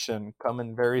commendation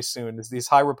coming very soon is these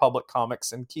High Republic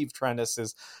comics, and Keith Trennis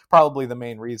is probably the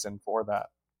main reason for that.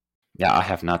 Yeah, I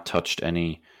have not touched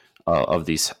any of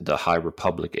these the High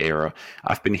Republic era.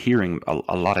 I've been hearing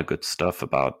a lot of good stuff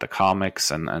about the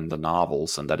comics and the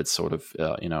novels, and that it's sort of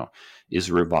is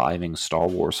reviving Star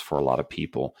Wars for a lot of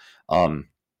people.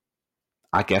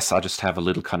 I guess I just have a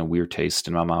little kind of weird taste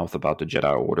in my mouth about the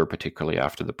Jedi Order, particularly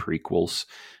after the prequels,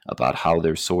 about how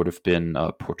they're sort of been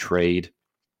portrayed.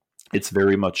 It's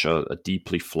very much a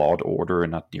deeply flawed order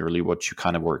and not nearly what you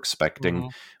kind of were expecting Mhm.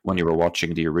 when you were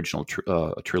watching the original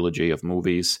trilogy of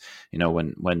movies. You know,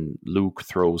 when Luke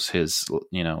throws his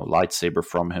lightsaber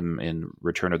from him in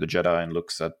Return of the Jedi and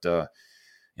looks at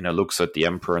the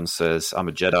Emperor and says, "I'm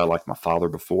a Jedi like my father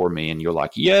before me," and you're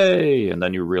like, "Yay!" And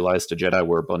then you realize the Jedi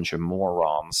were a bunch of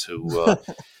morons who were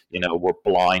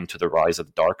blind to the rise of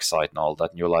the dark side and all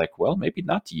that, and you're like, "Well, maybe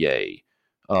not yay."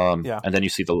 Yeah. And then you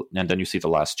see the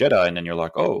Last Jedi, and then you're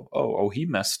like, oh, he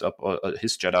messed up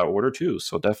his Jedi Order too.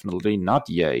 So definitely not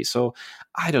yay. So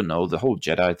I don't know. The whole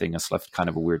Jedi thing has left kind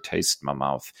of a weird taste in my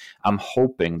mouth. I'm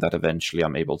hoping that eventually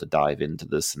I'm able to dive into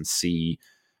this and see,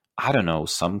 I don't know,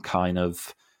 some kind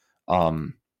of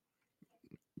um,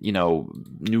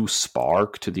 new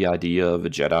spark to the idea of a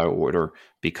Jedi Order,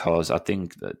 because I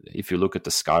think that if you look at the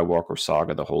Skywalker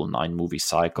saga, the whole 9 movie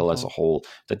cycle as Mhm. a whole,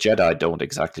 the Jedi don't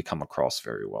exactly come across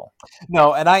very well.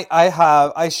 No, and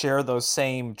I share those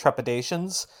same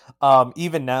trepidations,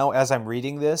 even now as I'm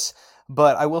reading this.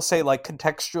 But I will say, like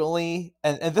contextually,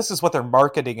 and this is what they're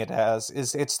marketing it as,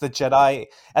 is it's the Jedi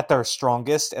at their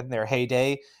strongest in their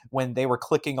heyday when they were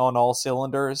clicking on all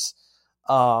cylinders.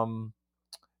 Um,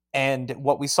 and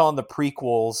what we saw in the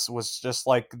prequels was just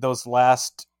like those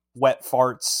last wet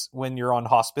farts when you're on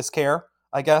hospice care,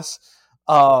 I guess.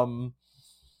 Um,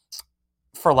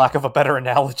 for lack of a better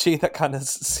analogy, that kind of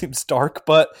seems dark,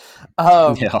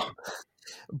 um, Yeah.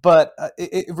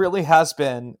 it really has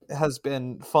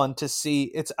been fun to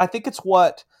see. I think it's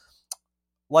what,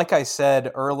 like I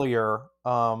said earlier,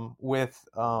 with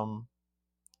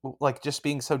like just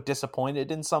being so disappointed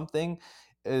in something,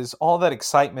 is all that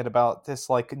excitement about this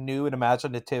like new and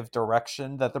imaginative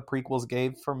direction that the prequels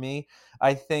gave for me.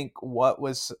 I think what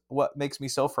makes me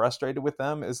so frustrated with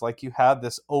them is like you have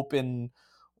this open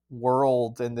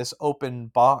world and this open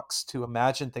box to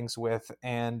imagine things with,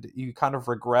 and you kind of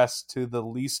regress to the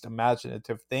least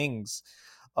imaginative things.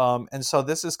 And so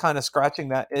this is kind of scratching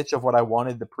that itch of what I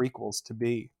wanted the prequels to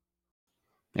be.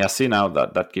 Yeah, see, now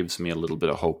that gives me a little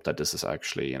bit of hope that this is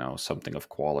actually, something of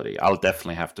quality. I'll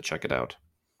definitely have to check it out.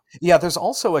 Yeah, there's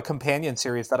also a companion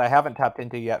series that I haven't tapped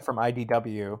into yet from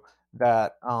IDW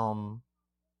that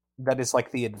that is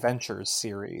like the Adventures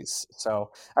series.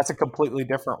 So that's a completely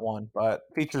different one, but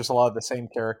features a lot of the same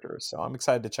characters. So I'm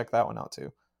excited to check that one out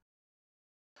too.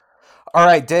 All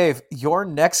right, Dave, your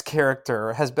next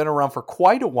character has been around for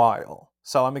quite a while,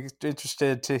 so I'm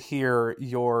interested to hear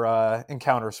your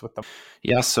encounters with them.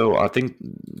 Yeah, so I think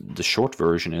the short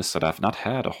version is that I've not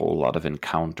had a whole lot of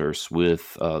encounters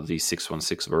with the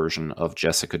 616 version of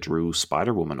Jessica Drew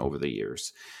Spider Woman over the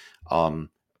years. Um,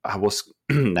 I was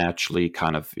naturally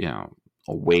kind of,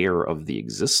 aware of the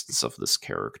existence of this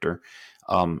character,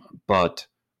 but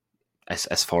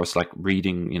as far as like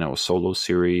reading, a solo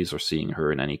series or seeing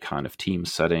her in any kind of team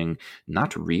setting,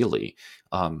 not really.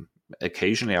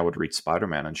 Occasionally I would read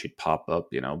Spider-Man and she'd pop up,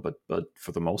 but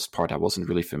for the most part I wasn't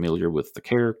really familiar with the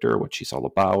character, what she's all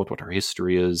about, what her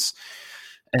history is.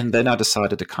 And then I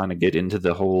decided to kind of get into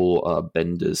the whole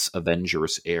Bendis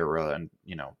Avengers era and,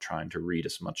 trying to read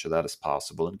as much of that as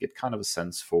possible and get kind of a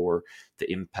sense for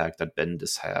the impact that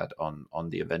Bendis had on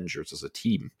the Avengers as a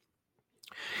team.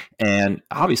 And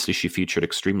obviously she featured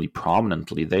extremely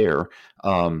prominently there.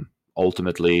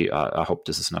 Ultimately, I hope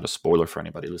this is not a spoiler for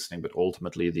anybody listening, but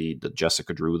ultimately the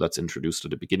Jessica Drew that's introduced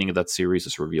at the beginning of that series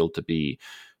is revealed to be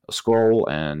a Skrull,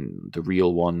 and the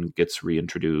real one gets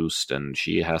reintroduced, and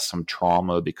she has some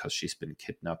trauma because she's been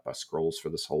kidnapped by Skrulls for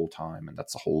this whole time, and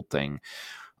that's the whole thing.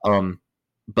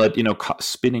 But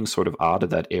spinning sort of out of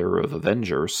that era of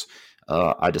Avengers,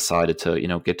 I decided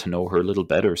to get to know her a little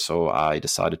better. So I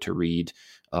decided to read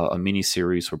a mini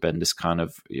series where Bendis kind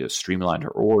of streamlined her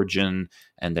origin,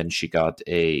 and then she got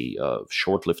a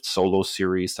short-lived solo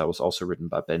series that was also written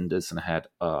by Bendis and had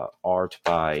art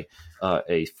by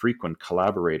a frequent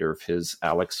collaborator of his,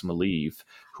 Alex Maleev,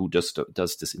 who just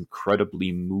does this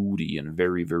incredibly moody and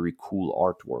very, very cool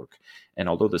artwork. And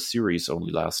although the series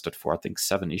only lasted for I think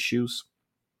 7 issues,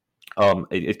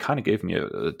 it kind of gave me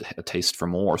a taste for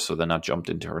more. So then I jumped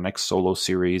into her next solo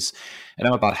series, and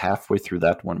I'm about halfway through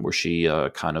that one where she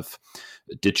kind of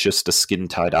ditches the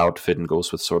skin-tight outfit and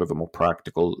goes with sort of a more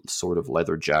practical sort of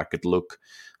leather jacket look.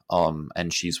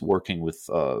 And she's working with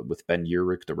Ben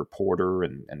Urich, the reporter,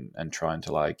 and trying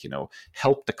to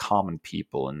help the common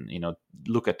people and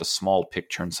look at the small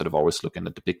picture instead of always looking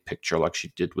at the big picture like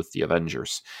she did with the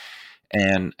Avengers.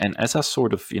 And as I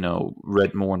sort of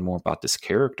read more and more about this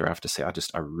character, I have to say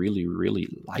I really really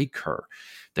like her.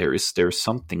 There's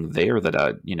something there that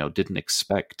I didn't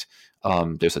expect.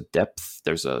 There's a depth,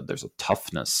 there's a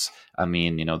toughness. I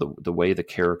mean, the way the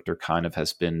character kind of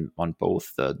has been on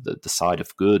both the side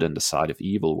of good and the side of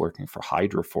evil, working for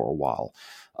Hydra for a while.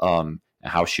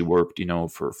 How she worked,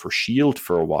 for Shield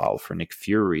for a while, for Nick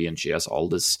Fury, and she has all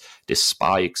this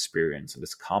spy experience and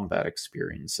this combat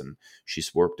experience, and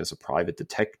she's worked as a private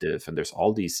detective, and there's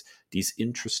all these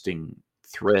interesting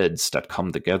threads that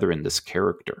come together in this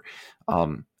character.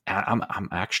 I'm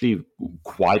actually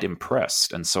quite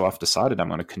impressed, and so I've decided I'm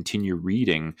going to continue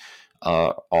reading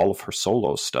all of her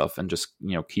solo stuff and just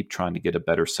keep trying to get a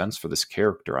better sense for this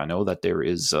character. I know that there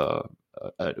is a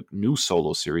new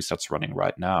solo series that's running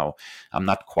right now. I'm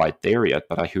not quite there yet,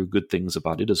 but I hear good things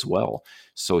about it as well.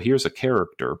 So here's a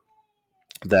character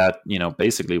that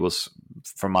basically was,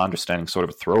 from my understanding, sort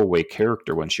of a throwaway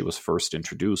character when she was first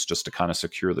introduced, just to kind of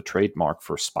secure the trademark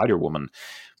for Spider-Woman.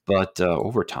 But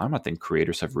over time, I think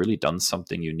creators have really done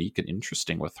something unique and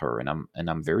interesting with her, and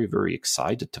I'm very, very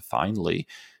excited to finally,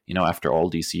 after all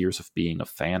these years of being a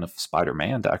fan of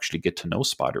Spider-Man, to actually get to know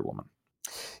Spider-Woman.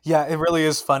 Yeah, it really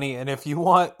is funny. And if you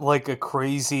want like a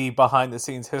crazy behind the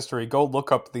scenes history, go look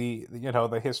up the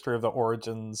history of the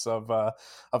origins of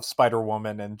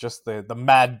Spider-Woman and just the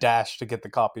mad dash to get the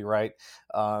copyright.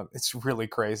 It's really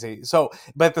crazy. So,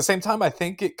 but at the same time, I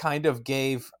think it kind of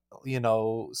gave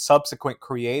subsequent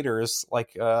creators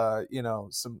like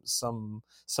some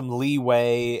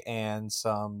leeway and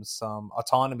some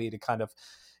autonomy to kind of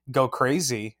go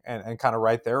crazy and kind of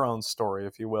write their own story,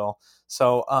 if you will.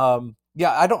 So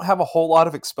yeah, I don't have a whole lot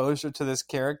of exposure to this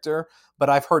character, but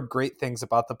I've heard great things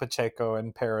about the Pacheco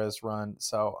and Perez run.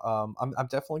 So I'm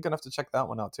definitely gonna have to check that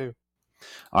one out too.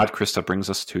 All right, Chris, that brings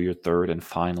us to your third and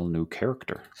final new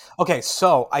character. Okay,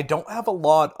 so I don't have a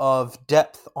lot of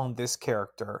depth on this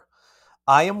character.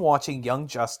 I am watching Young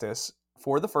Justice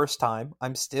for the first time.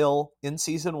 I'm still in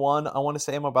season 1. I want to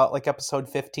say I'm about like episode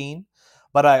 15,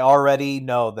 but I already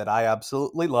know that I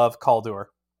absolutely love Kaldur.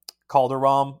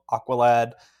 Calderon,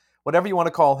 Aqualad, whatever you want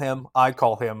to call him, I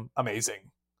call him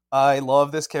amazing. I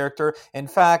love this character. In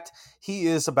fact, he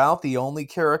is about the only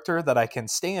character that I can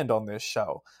stand on this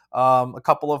show. A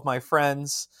couple of my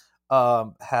friends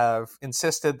have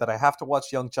insisted that I have to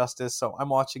watch Young Justice, so I'm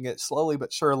watching it slowly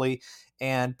but surely.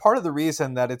 And part of the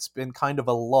reason that it's been kind of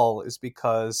a lull is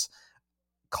because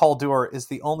Kaldur is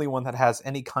the only one that has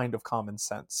any kind of common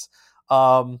sense.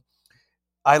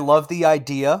 I love the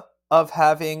idea of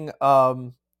having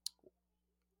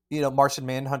Martian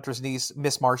Manhunter's niece,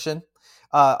 Miss Martian.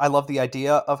 I love the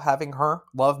idea of having her.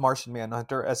 Love Martian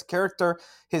Manhunter as a character.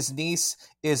 His niece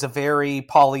is a very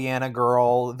Pollyanna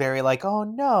girl, very like, oh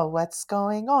no, what's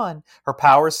going on? Her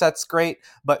power set's great,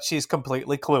 but she's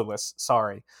completely clueless.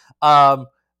 Sorry. I'm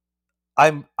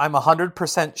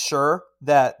 100% sure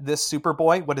that this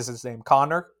Superboy, what is his name,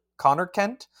 Connor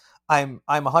Kent. I'm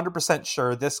 100%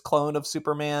 sure this clone of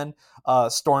Superman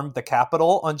stormed the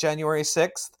Capitol on January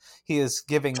 6th. He is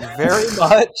giving very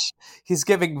much. He's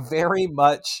giving very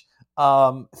much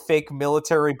fake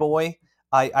military boy.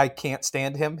 I can't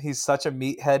stand him. He's such a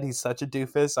meathead. He's such a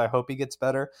doofus. I hope he gets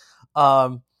better.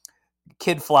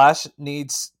 Kid Flash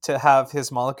needs to have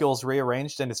his molecules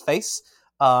rearranged in his face.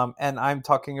 And I'm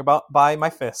talking about by my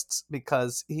fists,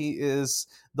 because he is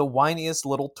the whiniest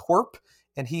little twerp,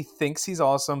 and he thinks he's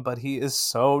awesome, but he is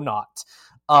so not.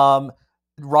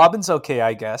 Robin's okay,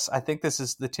 I guess. I think this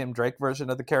is the Tim Drake version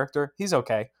of the character. He's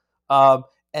okay. And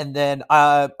then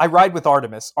I ride with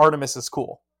Artemis. Artemis is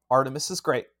cool. Artemis is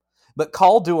great. But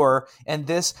Kaldur and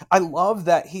this, I love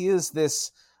that he is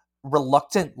this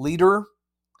reluctant leader,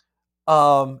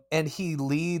 and he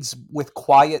leads with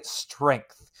quiet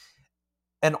strength.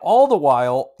 And all the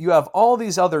while, you have all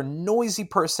these other noisy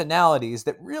personalities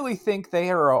that really think they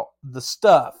are the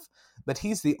stuff, but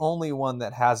he's the only one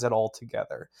that has it all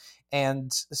together.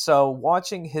 And so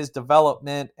watching his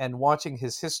development and watching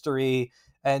his history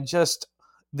and just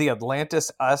the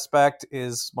Atlantis aspect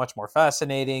is much more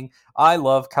fascinating. I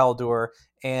love Kaldur,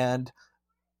 and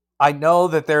I know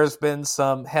that there's been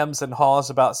some hems and haws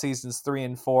about seasons 3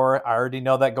 and 4. I already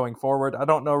know that going forward. I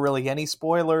don't know really any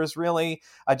spoilers, really.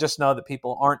 I just know that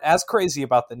people aren't as crazy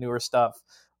about the newer stuff.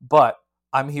 But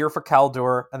I'm here for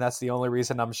Kaldur, and that's the only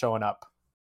reason I'm showing up.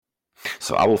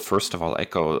 So I will first of all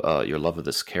echo your love of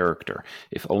this character.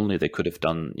 If only they could have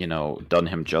done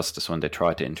him justice when they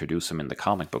tried to introduce him in the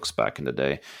comic books back in the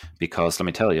day. Because let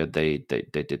me tell you, they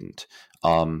didn't.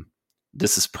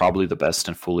 This is probably the best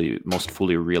and most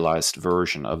fully realized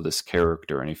version of this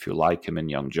character. And if you like him in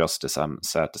Young Justice, I'm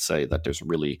sad to say that there's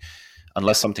really,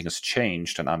 unless something has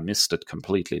changed and I missed it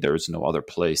completely, there is no other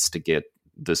place to get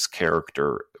this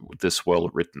character this well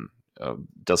written.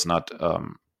 Does not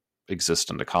exist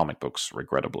in the comic books,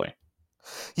 regrettably.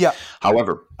 Yeah.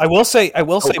 However, I will say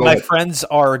my friends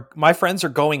are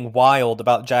going wild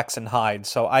about Jackson Hyde.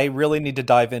 So I really need to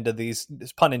dive into these,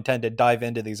 pun intended,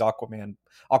 these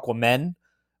Aquaman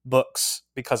books,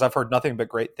 because I've heard nothing but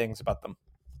great things about them.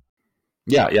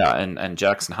 Yeah, and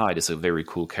Jackson Hyde is a very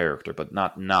cool character, but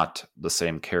not the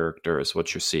same character as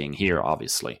what you're seeing here,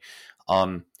 obviously.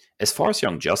 As far as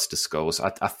Young Justice goes,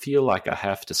 I feel like I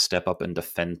have to step up and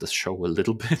defend the show a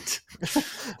little bit.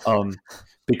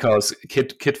 Because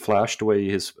Kid Flash, the way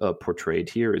he's portrayed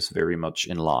here, is very much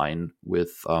in line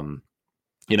with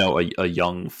a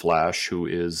young Flash who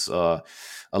is a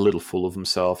little full of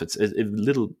himself. It's a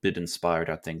little bit inspired,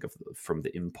 I think, from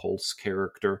the Impulse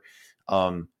character.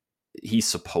 He's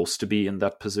supposed to be in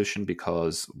that position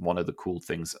because one of the cool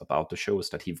things about the show is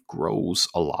that he grows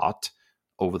a lot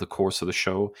over the course of the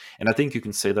show. And I think you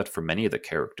can say that for many of the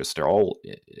characters. They're all,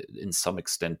 in some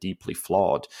extent, deeply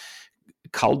flawed.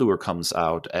 Kaldur comes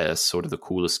out as sort of the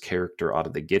coolest character out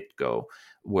of the get-go,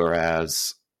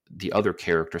 whereas the other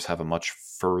characters have a much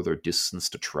further distance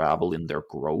to travel in their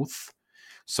growth.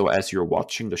 So as you're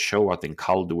watching the show, I think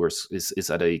Kaldur is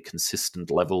at a consistent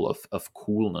level of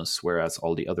coolness, whereas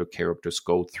all the other characters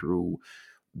go through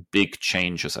big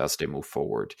changes as they move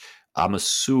forward. I'm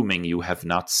assuming you have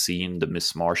not seen the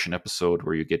Miss Martian episode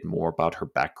where you get more about her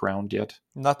background yet?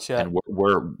 Not yet. And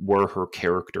where her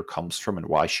character comes from and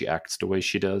why she acts the way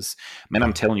she does. Man,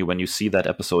 I'm telling you, when you see that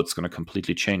episode, it's going to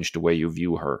completely change the way you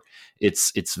view her.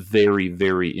 It's very,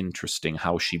 very interesting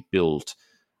how she built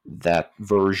that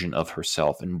version of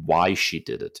herself and why she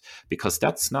did it, because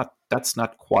that's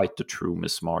not quite the true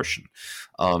Miss Martian.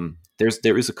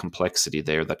 There is a complexity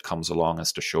there that comes along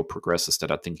as the show progresses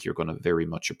that I think you're going to very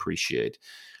much appreciate.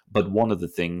 But one of the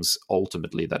things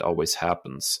ultimately that always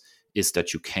happens is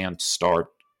that you can't start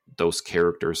those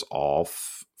characters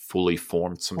off fully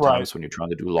formed sometimes when you're trying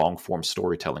to do long form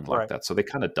storytelling like that. So they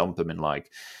kind of dump them in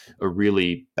like a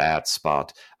really bad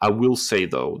spot. I will say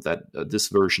though that this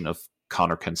version of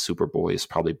Connor Kent Superboy is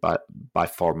probably by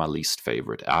far my least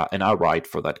favorite. And I ride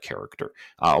for that character.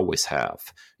 I always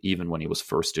have, even when he was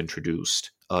first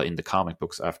introduced in the comic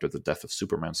books after the Death of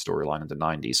Superman storyline in the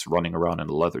 90s, running around in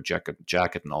a leather jacket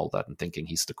and all that and thinking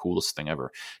he's the coolest thing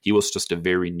ever. He was just a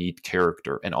very neat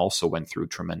character and also went through a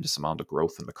tremendous amount of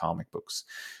growth in the comic books.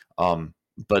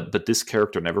 But this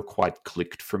character never quite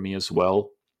clicked for me as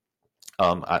well.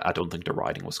 I don't think the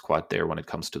writing was quite there when it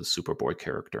comes to the Superboy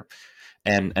character.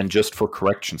 And just for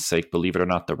correction's sake, believe it or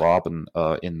not, the Robin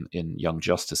in Young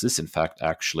Justice is in fact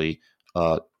actually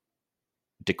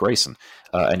Dick Grayson,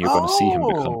 and you're going to see him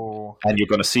become. And you're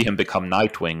going to see him become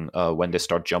Nightwing when they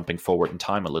start jumping forward in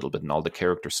time a little bit, and all the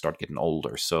characters start getting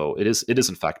older. So it is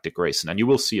in fact Dick Grayson, and you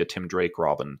will see a Tim Drake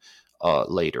Robin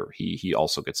later. He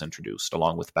also gets introduced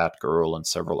along with Batgirl and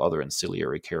several other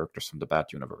ancillary characters from the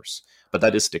Bat universe. But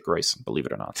that is Dick Grayson, believe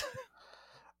it or not.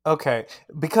 Okay,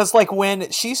 because like when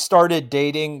she started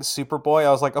dating Superboy, I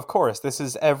was like, of course, this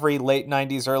is every late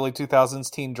 90s, early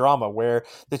 2000s teen drama where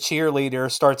the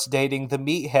cheerleader starts dating the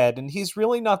meathead, and he's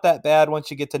really not that bad once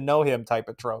you get to know him type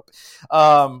of trope.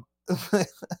 You're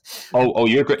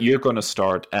going to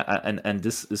start, and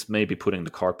this is maybe putting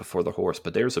the cart before the horse,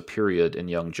 but there's a period in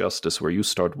Young Justice where you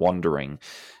start wondering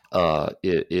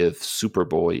if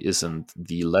Superboy isn't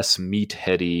the less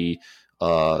meatheady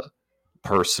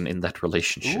person in that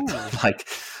relationship.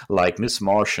 like Miss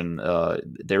Martian,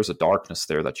 there's a darkness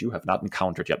there that you have not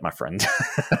encountered yet, my friend.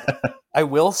 I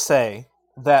will say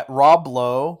that Rob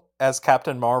Lowe as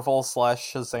Captain Marvel /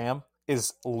 Shazam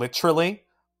is literally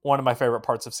one of my favorite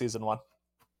parts of season 1.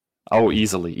 Oh,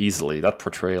 easily. That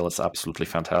portrayal is absolutely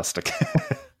fantastic.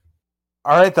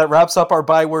 All right, that wraps up our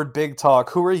Byword Big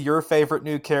Talk. Who are your favorite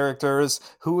new characters?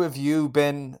 Who have you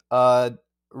been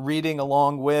reading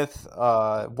along with,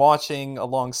 watching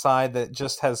alongside that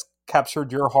just has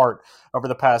captured your heart over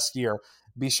the past year?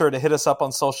 Be sure to hit us up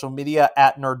on social media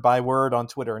at Nerd Byword on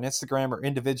Twitter and Instagram, or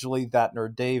individually That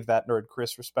Nerd Dave, That Nerd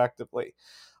Chris, respectively.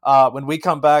 When we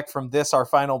come back from this, our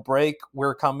final break,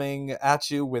 we're coming at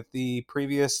you with the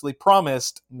previously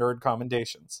promised Nerd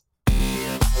Commendations.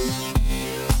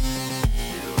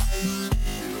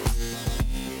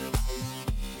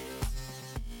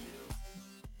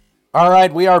 All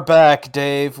right, we are back,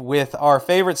 Dave, with our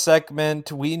favorite segment.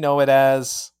 We know it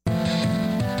as Nerd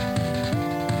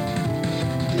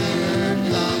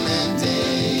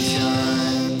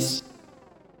Commendations.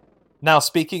 Now,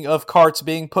 speaking of carts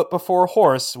being put before a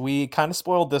horse, we kind of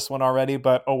spoiled this one already,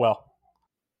 but oh well.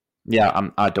 Yeah,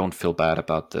 I don't feel bad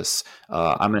about this.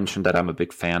 I mentioned that I'm a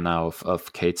big fan now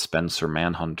of Kate Spencer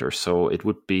Manhunter, so it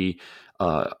would be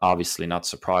obviously not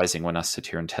surprising when I sit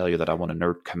here and tell you that I want to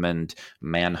nerd commend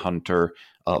Manhunter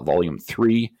Volume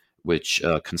 3, which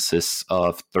consists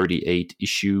of 38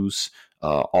 issues,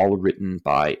 all written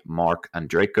by Mark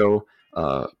Andreyko,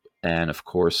 and of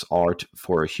course art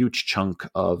for a huge chunk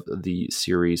of the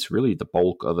series, really the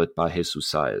bulk of it by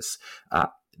Jesus Saez.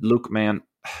 Look, man,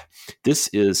 this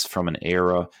is from an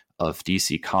era of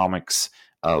DC Comics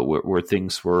where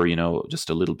things were,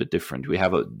 just a little bit different. We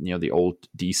have the old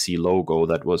DC logo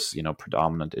that was,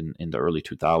 predominant in the early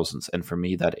 2000s. And for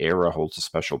me, that era holds a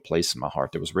special place in my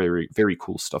heart. There was very, very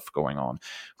cool stuff going on.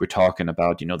 We're talking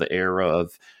about, the era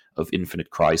of Infinite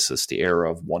Crisis, the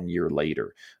era of 1 year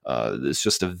later. It's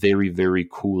just a very, very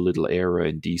cool little era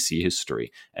in DC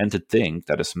history. And to think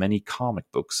that as many comic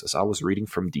books as I was reading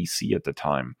from DC at the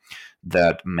time,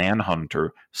 that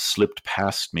Manhunter slipped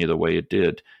past me the way it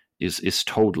did is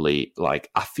totally, like,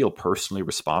 I feel personally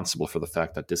responsible for the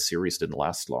fact that this series didn't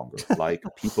last longer. Like,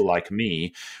 people like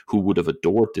me who would have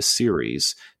adored this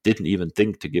series didn't even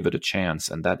think to give it a chance.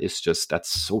 And that's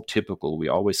so typical. We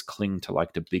always cling to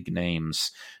like the big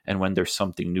names. And when there's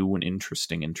something new and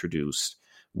interesting introduced,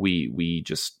 we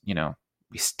just, we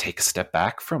take a step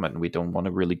back from it and we don't want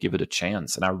to really give it a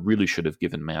chance. And I really should have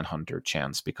given Manhunter a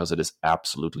chance because it is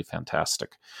absolutely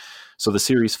fantastic. So the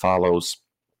series follows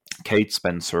Kate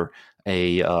Spencer,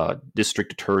 a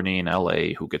district attorney in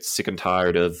LA who gets sick and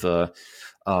tired of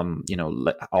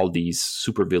all these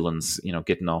supervillains,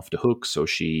 getting off the hook. So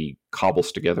she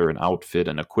cobbles together an outfit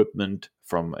and equipment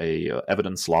from a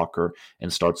evidence locker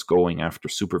and starts going after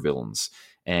supervillains.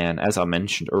 And as I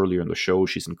mentioned earlier in the show,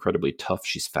 she's incredibly tough.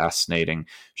 She's fascinating.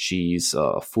 She's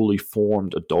a fully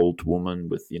formed adult woman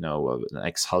with, an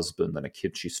ex-husband and a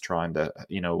kid she's trying to,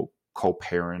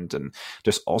 co-parent, and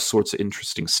there's all sorts of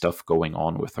interesting stuff going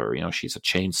on with her. She's a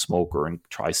chain smoker and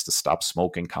tries to stop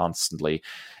smoking constantly,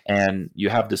 and you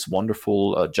have this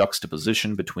wonderful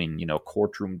juxtaposition between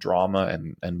courtroom drama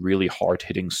and really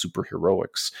hard-hitting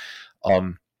superheroics.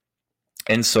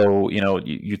 And so,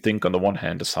 you think on the one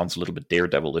hand, it sounds a little bit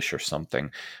daredevilish or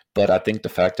something, but I think the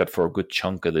fact that for a good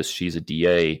chunk of this, she's a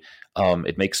DA,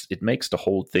 it makes the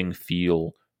whole thing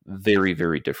feel very,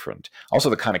 very different. Also,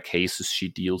 the kind of cases she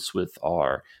deals with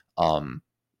are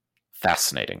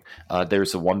fascinating.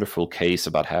 There's a wonderful case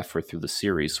about halfway through the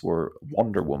series where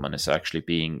Wonder Woman is actually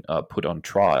being put on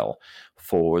trial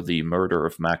for the murder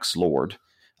of Max Lord,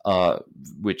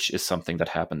 which is something that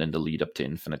happened in the lead up to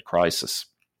Infinite Crisis.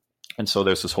 And so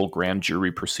there's this whole grand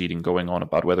jury proceeding going on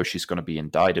about whether she's going to be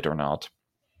indicted or not.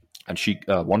 And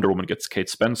Wonder Woman gets Kate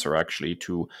Spencer actually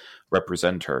to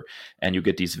represent her, and you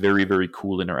get these very, very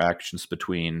cool interactions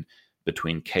between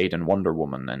Kate and Wonder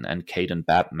Woman, and Kate and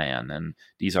Batman, and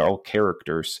these are all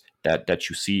characters that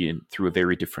you see through a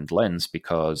very different lens,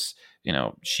 because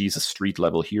she's a street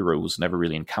level hero who's never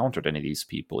really encountered any of these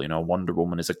people. Wonder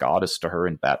Woman is a goddess to her,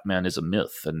 and Batman is a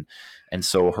myth, and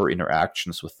so her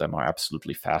interactions with them are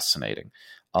absolutely fascinating.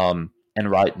 And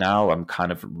right now, I'm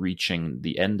kind of reaching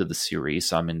the end of the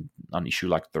series. I'm on issue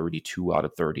like 32 out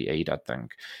of 38, I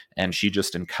think. And she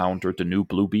just encountered the new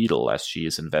Blue Beetle as she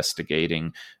is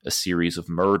investigating a series of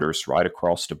murders right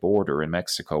across the border in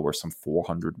Mexico, where some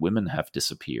 400 women have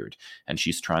disappeared. And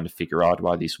she's trying to figure out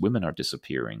why these women are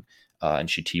disappearing. And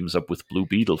she teams up with Blue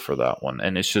Beetle for that one.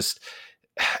 And it's just,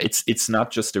 it's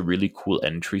not just a really cool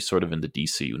entry sort of in the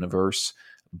DC universe,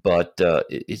 but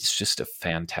it's just a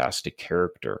fantastic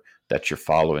character that you're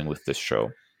following with this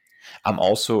show. I'm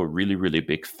also a really, really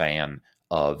big fan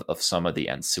of some of the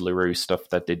ancillary stuff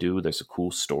that they do. There's a cool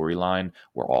storyline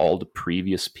where all the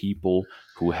previous people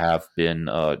who have been,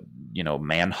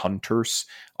 manhunters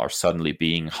are suddenly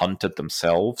being hunted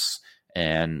themselves.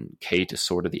 And Kate is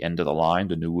sort of the end of the line,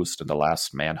 the newest and the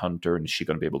last manhunter, and is she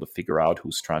going to be able to figure out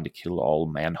who's trying to kill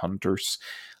all manhunters?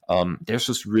 There's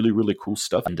just really, really cool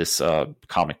stuff in this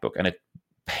comic book, and it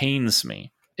pains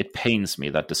me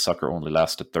that the sucker only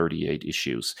lasted 38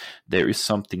 issues. There is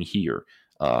something here,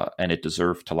 and it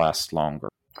deserved to last longer.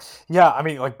 Yeah, I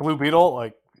mean, like Blue Beetle,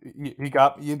 like you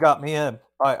got me in.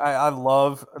 I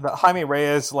love the Jaime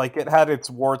Reyes. Like, it had its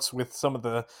warts with some of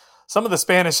the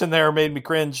Spanish in there made me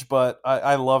cringe, but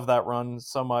I love that run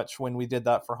so much when we did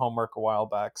that for homework a while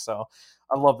back. So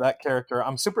I love that character.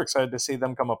 I'm super excited to see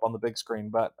them come up on the big screen,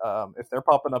 but if they're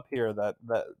popping up here,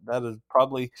 that is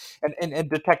probably and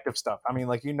detective stuff. I mean,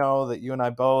 like, that you and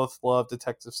I both love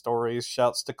detective stories.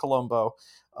 Shouts to Columbo.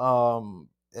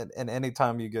 And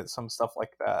anytime you get some stuff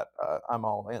like that, I'm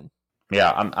all in.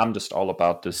 Yeah, I'm just all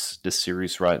about this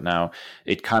series right now.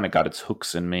 It kind of got its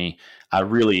hooks in me. I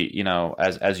really,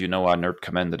 as you know, I nerd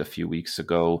commended a few weeks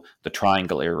ago the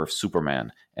Triangle era of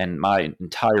Superman, and my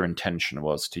entire intention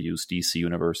was to use DC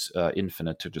Universe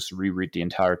Infinite to just reread the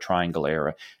entire Triangle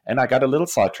era. And I got a little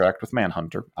sidetracked with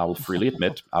Manhunter. I will freely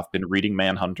admit I've been reading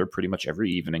Manhunter pretty much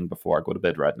every evening before I go to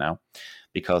bed right now,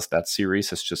 because that series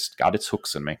has just got its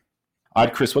hooks in me. All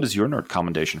right, Chris, what is your nerd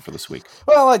commendation for this week?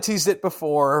 Well, I teased it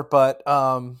before, but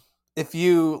if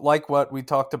you like what we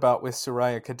talked about with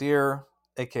Soraya Kadir,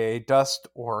 aka Dust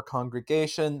or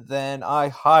Congregation, then I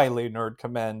highly nerd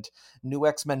commend New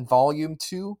X-Men Volume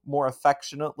 2, more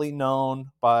affectionately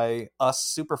known by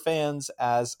us superfans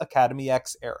as Academy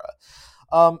X era.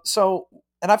 And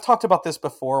I've talked about this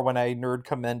before when I nerd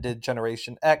commended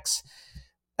Generation X.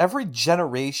 Every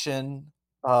generation,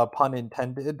 pun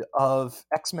intended, of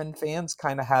X-Men fans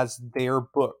kind of has their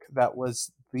book that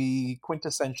was the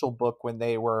quintessential book when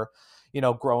they were,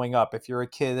 growing up. If you're a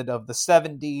kid of the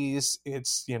 70s,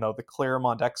 it's, the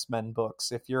Claremont X-Men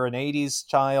books. If you're an 80s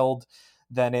child,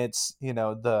 then it's,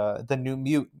 the New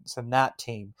Mutants and that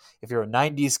team. If you're a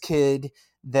 90s kid,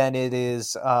 then it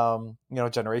is,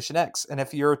 Generation X. And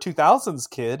if you're a 2000s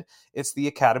kid, it's the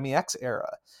Academy X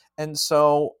era. And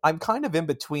so I'm kind of in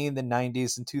between the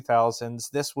 90s and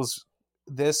 2000s.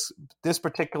 This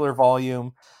particular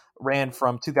volume ran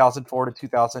from 2004 to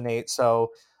 2008.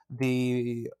 So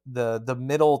the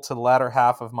middle to the latter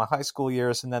half of my high school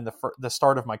years, and then the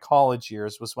start of my college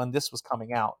years was when this was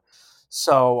coming out.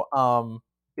 So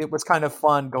it was kind of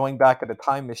fun going back at a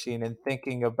time machine and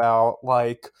thinking about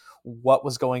like what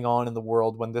was going on in the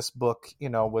world when this book,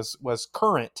 was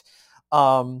current.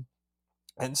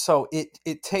 And so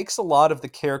it takes a lot of the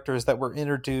characters that were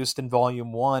introduced in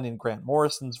Volume 1 in Grant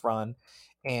Morrison's run,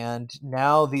 and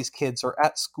now these kids are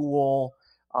at school,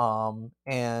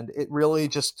 and it really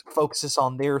just focuses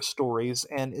on their stories,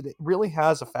 and it really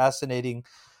has a fascinating,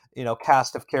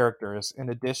 cast of characters. In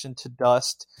addition to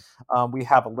Dust, we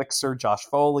have Elixir, Josh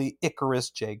Foley, Icarus,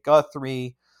 Jay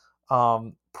Guthrie,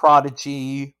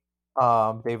 Prodigy,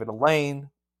 David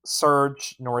Elaine,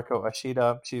 Surge, Noriko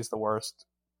Ashida. She's the worst.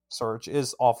 Surge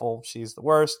is awful. She's the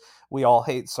worst. We all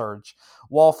hate Surge.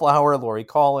 Wallflower, Lori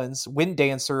Collins. Wind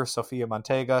Dancer, Sophia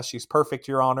Montega. She's perfect,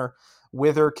 Your Honor.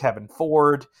 Wither, Kevin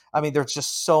Ford. I mean, there's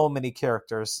just so many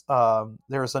characters.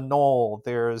 There's a Knoll.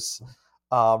 There's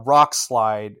Rock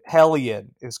Slide.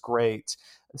 Hellion is great.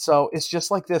 So it's just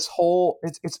like this whole.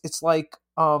 It's like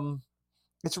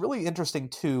it's really interesting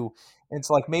too. It's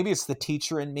like maybe it's the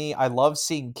teacher in me. I love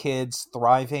seeing kids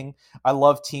thriving. I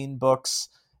love teen books.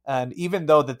 And even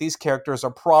though that these characters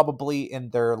are probably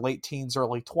in their late teens,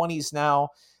 early 20s now,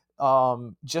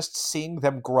 just seeing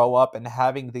them grow up and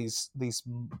having these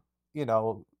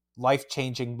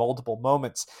life-changing multiple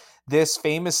moments. This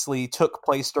famously took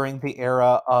place during the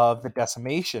era of the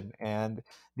decimation and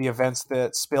the events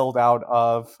that spilled out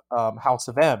of House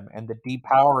of M and the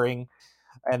depowering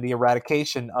and the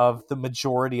eradication of the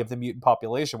majority of the mutant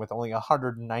population, with only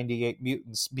 198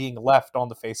 mutants being left on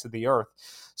the face of the earth.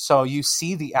 So you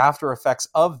see the after effects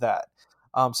of that.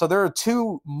 So there are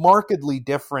two markedly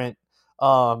different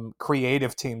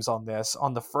creative teams on this.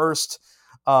 On the first,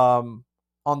 about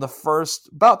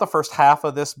the first half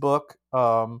of this book,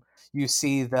 you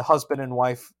see the husband and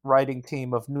wife writing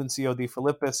team of Nunzio De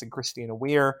Philippis and Christina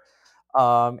Weir.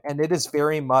 And it is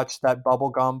very much that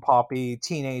bubblegum poppy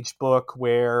teenage book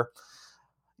where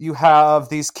you have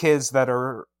these kids that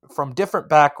are from different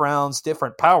backgrounds,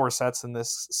 different power sets in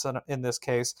this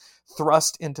case,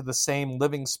 thrust into the same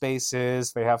living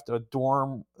spaces. They have to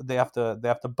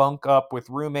bunk up with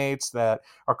roommates that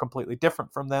are completely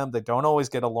different from them. They don't always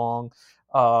get along.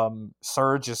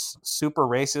 Surge is super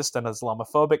racist and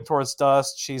Islamophobic towards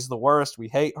Dust. She's the worst. We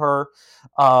hate her.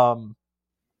 And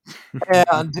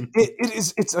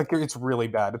it's really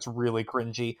bad. It's really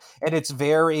cringy, and it's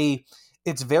very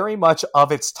much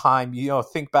of its time.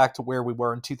 Think back to where we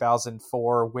were in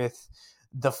 2004 with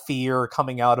the fear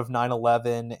coming out of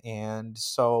 9/11, and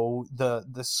so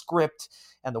the script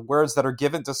and the words that are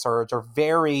given to Surge are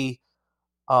very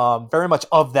much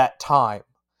of that time.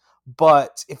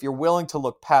 But if you're willing to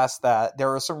look past that,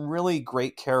 there are some really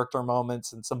great character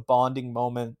moments and some bonding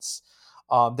moments.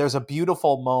 There's a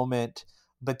beautiful moment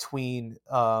between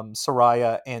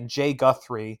Soraya and Jay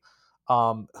Guthrie,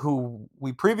 who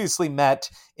we previously met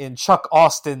in Chuck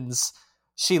Austin's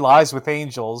She Lies with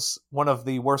Angels, one of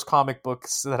the worst comic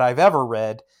books that I've ever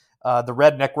read, the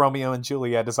Redneck Romeo and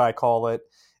Juliet, as I call it.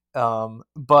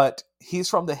 But he's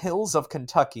from the hills of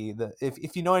Kentucky.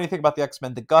 If you know anything about the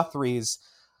X-Men, the Guthries,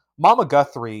 Mama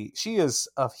Guthrie, she is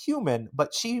a human,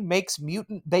 but she makes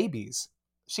mutant babies.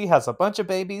 She has a bunch of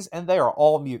babies, and they are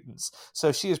all mutants.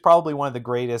 So she is probably one of the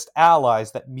greatest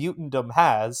allies that mutantdom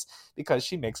has, because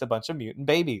she makes a bunch of mutant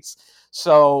babies.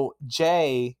 So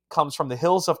Jay comes from the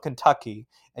hills of Kentucky,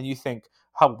 and you think,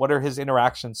 what are his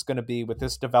interactions going to be with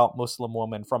this devout Muslim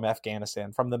woman from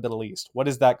Afghanistan, from the Middle East? What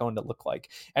is that going to look like?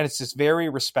 And it's this very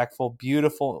respectful,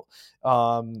 beautiful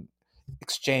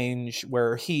exchange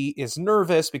where he is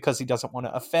nervous because he doesn't want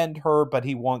to offend her, but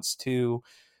he wants to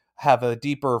have a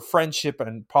deeper friendship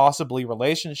and possibly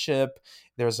relationship.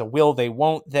 There's a will they,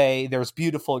 won't they. There's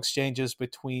beautiful exchanges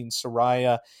between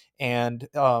Soraya and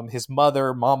his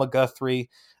mother, Mama Guthrie.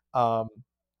 And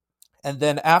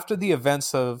then after the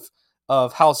events of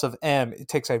House of M, it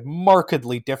takes a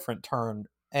markedly different turn.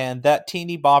 And that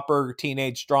teeny bopper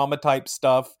teenage drama type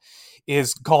stuff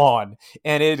is gone.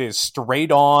 And it is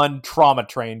straight on trauma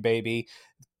train, baby.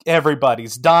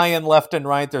 Everybody's dying left and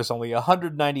right. There's only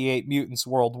 198 mutants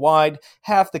worldwide.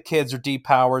 Half the kids are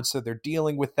depowered, so they're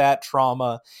dealing with that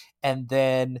trauma. And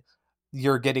then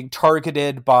you're getting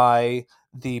targeted by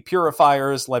the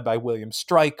Purifiers, led by William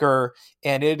Stryker,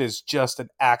 and it is just an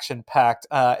action-packed,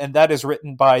 and that is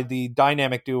written by the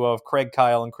dynamic duo of Craig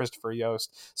Kyle and Christopher Yost.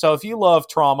 So if you love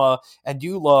trauma, and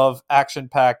you love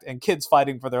action-packed and kids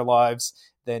fighting for their lives,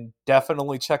 then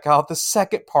definitely check out the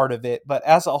second part of it. But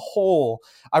as a whole,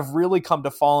 I've really come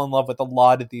to fall in love with a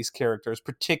lot of these characters,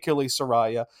 particularly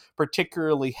Soraya,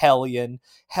 particularly Hellion.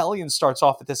 Hellion starts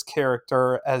off with this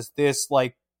character as this,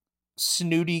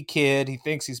 snooty kid. He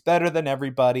thinks he's better than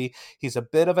everybody. He's a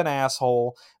bit of an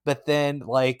asshole. But then,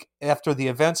 after the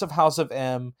events of House of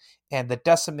M and the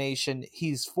decimation,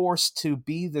 he's forced to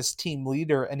be this team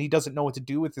leader, and he doesn't know what to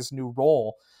do with this new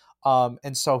role.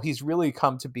 And so he's really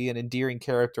come to be an endearing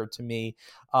character to me.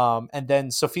 And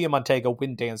then Sophia Montego,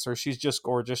 Wind Dancer, she's just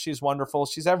gorgeous. She's wonderful.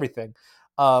 She's everything.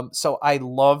 So I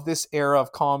love this era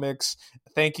of comics.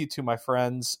 Thank you to my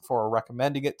friends for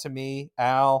recommending it to me.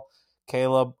 Al,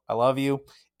 Caleb, I love you.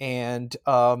 And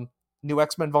New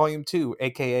X-Men Volume 2,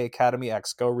 aka Academy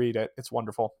X. Go read it. It's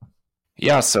wonderful.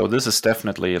 Yeah, so this is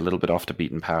definitely a little bit off the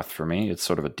beaten path for me. It's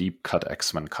sort of a deep-cut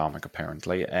X-Men comic,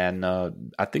 apparently. And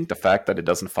I think the fact that it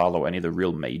doesn't follow any of the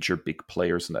real major big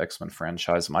players in the X-Men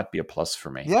franchise might be a plus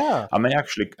for me. Yeah. I may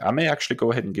actually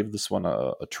go ahead and give this one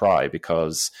a try,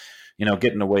 because,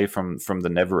 getting away from the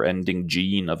never-ending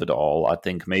gene of it all, I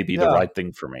think may be the right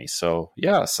thing for me. So,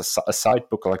 yeah, a side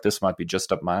book like this might be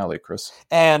just up my alley, Chris.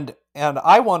 And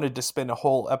I wanted to spin a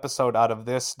whole episode out of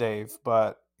this, Dave,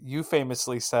 but you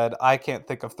famously said, I can't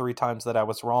think of 3 times that I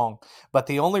was wrong. But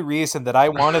the only reason that I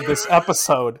wanted this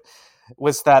episode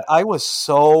was that I was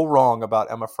so wrong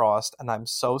about Emma Frost, and I'm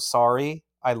so sorry.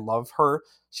 I love her.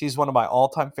 She's one of my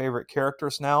all-time favorite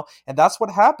characters now. And that's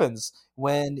what happens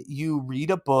when you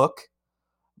read a book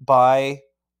by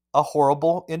a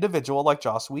horrible individual like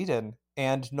Joss Whedon.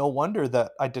 And no wonder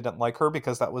that I didn't like her,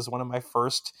 because that was one of my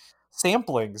first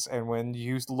samplings. And when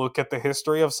you look at the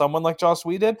history of someone like Joss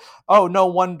Whedon, oh, no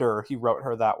wonder he wrote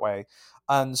her that way.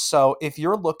 And so if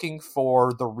you're looking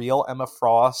for the real Emma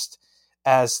Frost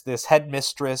as this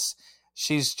headmistress,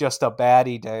 she's just a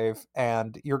baddie, Dave,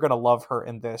 and you're going to love her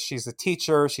in this. She's a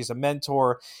teacher, she's a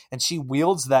mentor, and she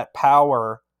wields that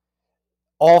power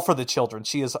all for the children.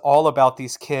 She is all about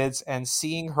these kids, and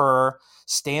seeing her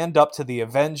stand up to the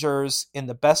Avengers in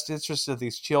the best interest of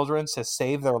these children to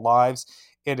save their lives,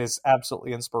 it is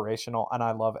absolutely inspirational, and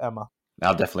I love Emma.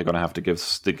 I'm definitely going to have to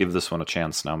give this one a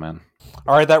chance now, man.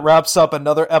 All right, that wraps up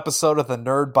another episode of the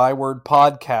Nerd Byword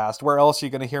podcast. Where else are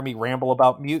you going to hear me ramble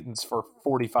about mutants for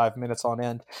 45 minutes on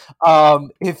end?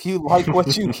 If you like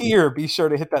what you hear, be sure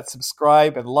to hit that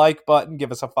subscribe and like button.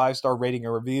 Give us a 5-star rating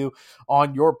and review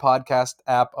on your podcast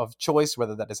app of choice,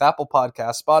 whether that is Apple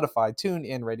Podcasts, Spotify,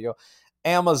 TuneIn Radio,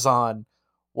 Amazon,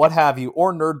 what have you,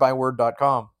 or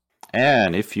nerdbyword.com.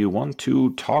 And if you want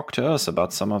to talk to us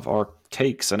about some of our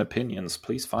takes and opinions,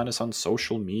 please find us on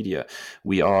social media.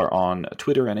 We are on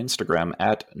Twitter and Instagram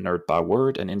at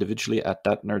NerdByWord, and individually at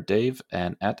ThatNerdDave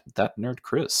and at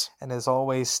ThatNerdChris. And as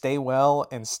always, stay well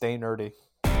and stay nerdy.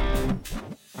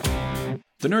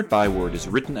 The Nerd Byword is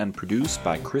written and produced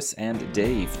by Chris and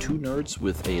Dave, two nerds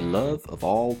with a love of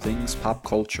all things pop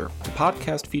culture. The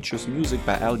podcast features music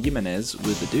by Al Jimenez,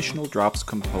 with additional drops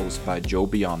composed by Joe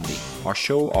Biondi. Our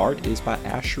show art is by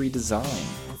Ashery Design.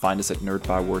 Find us at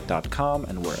nerdbyword.com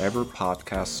and wherever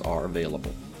podcasts are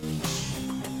available.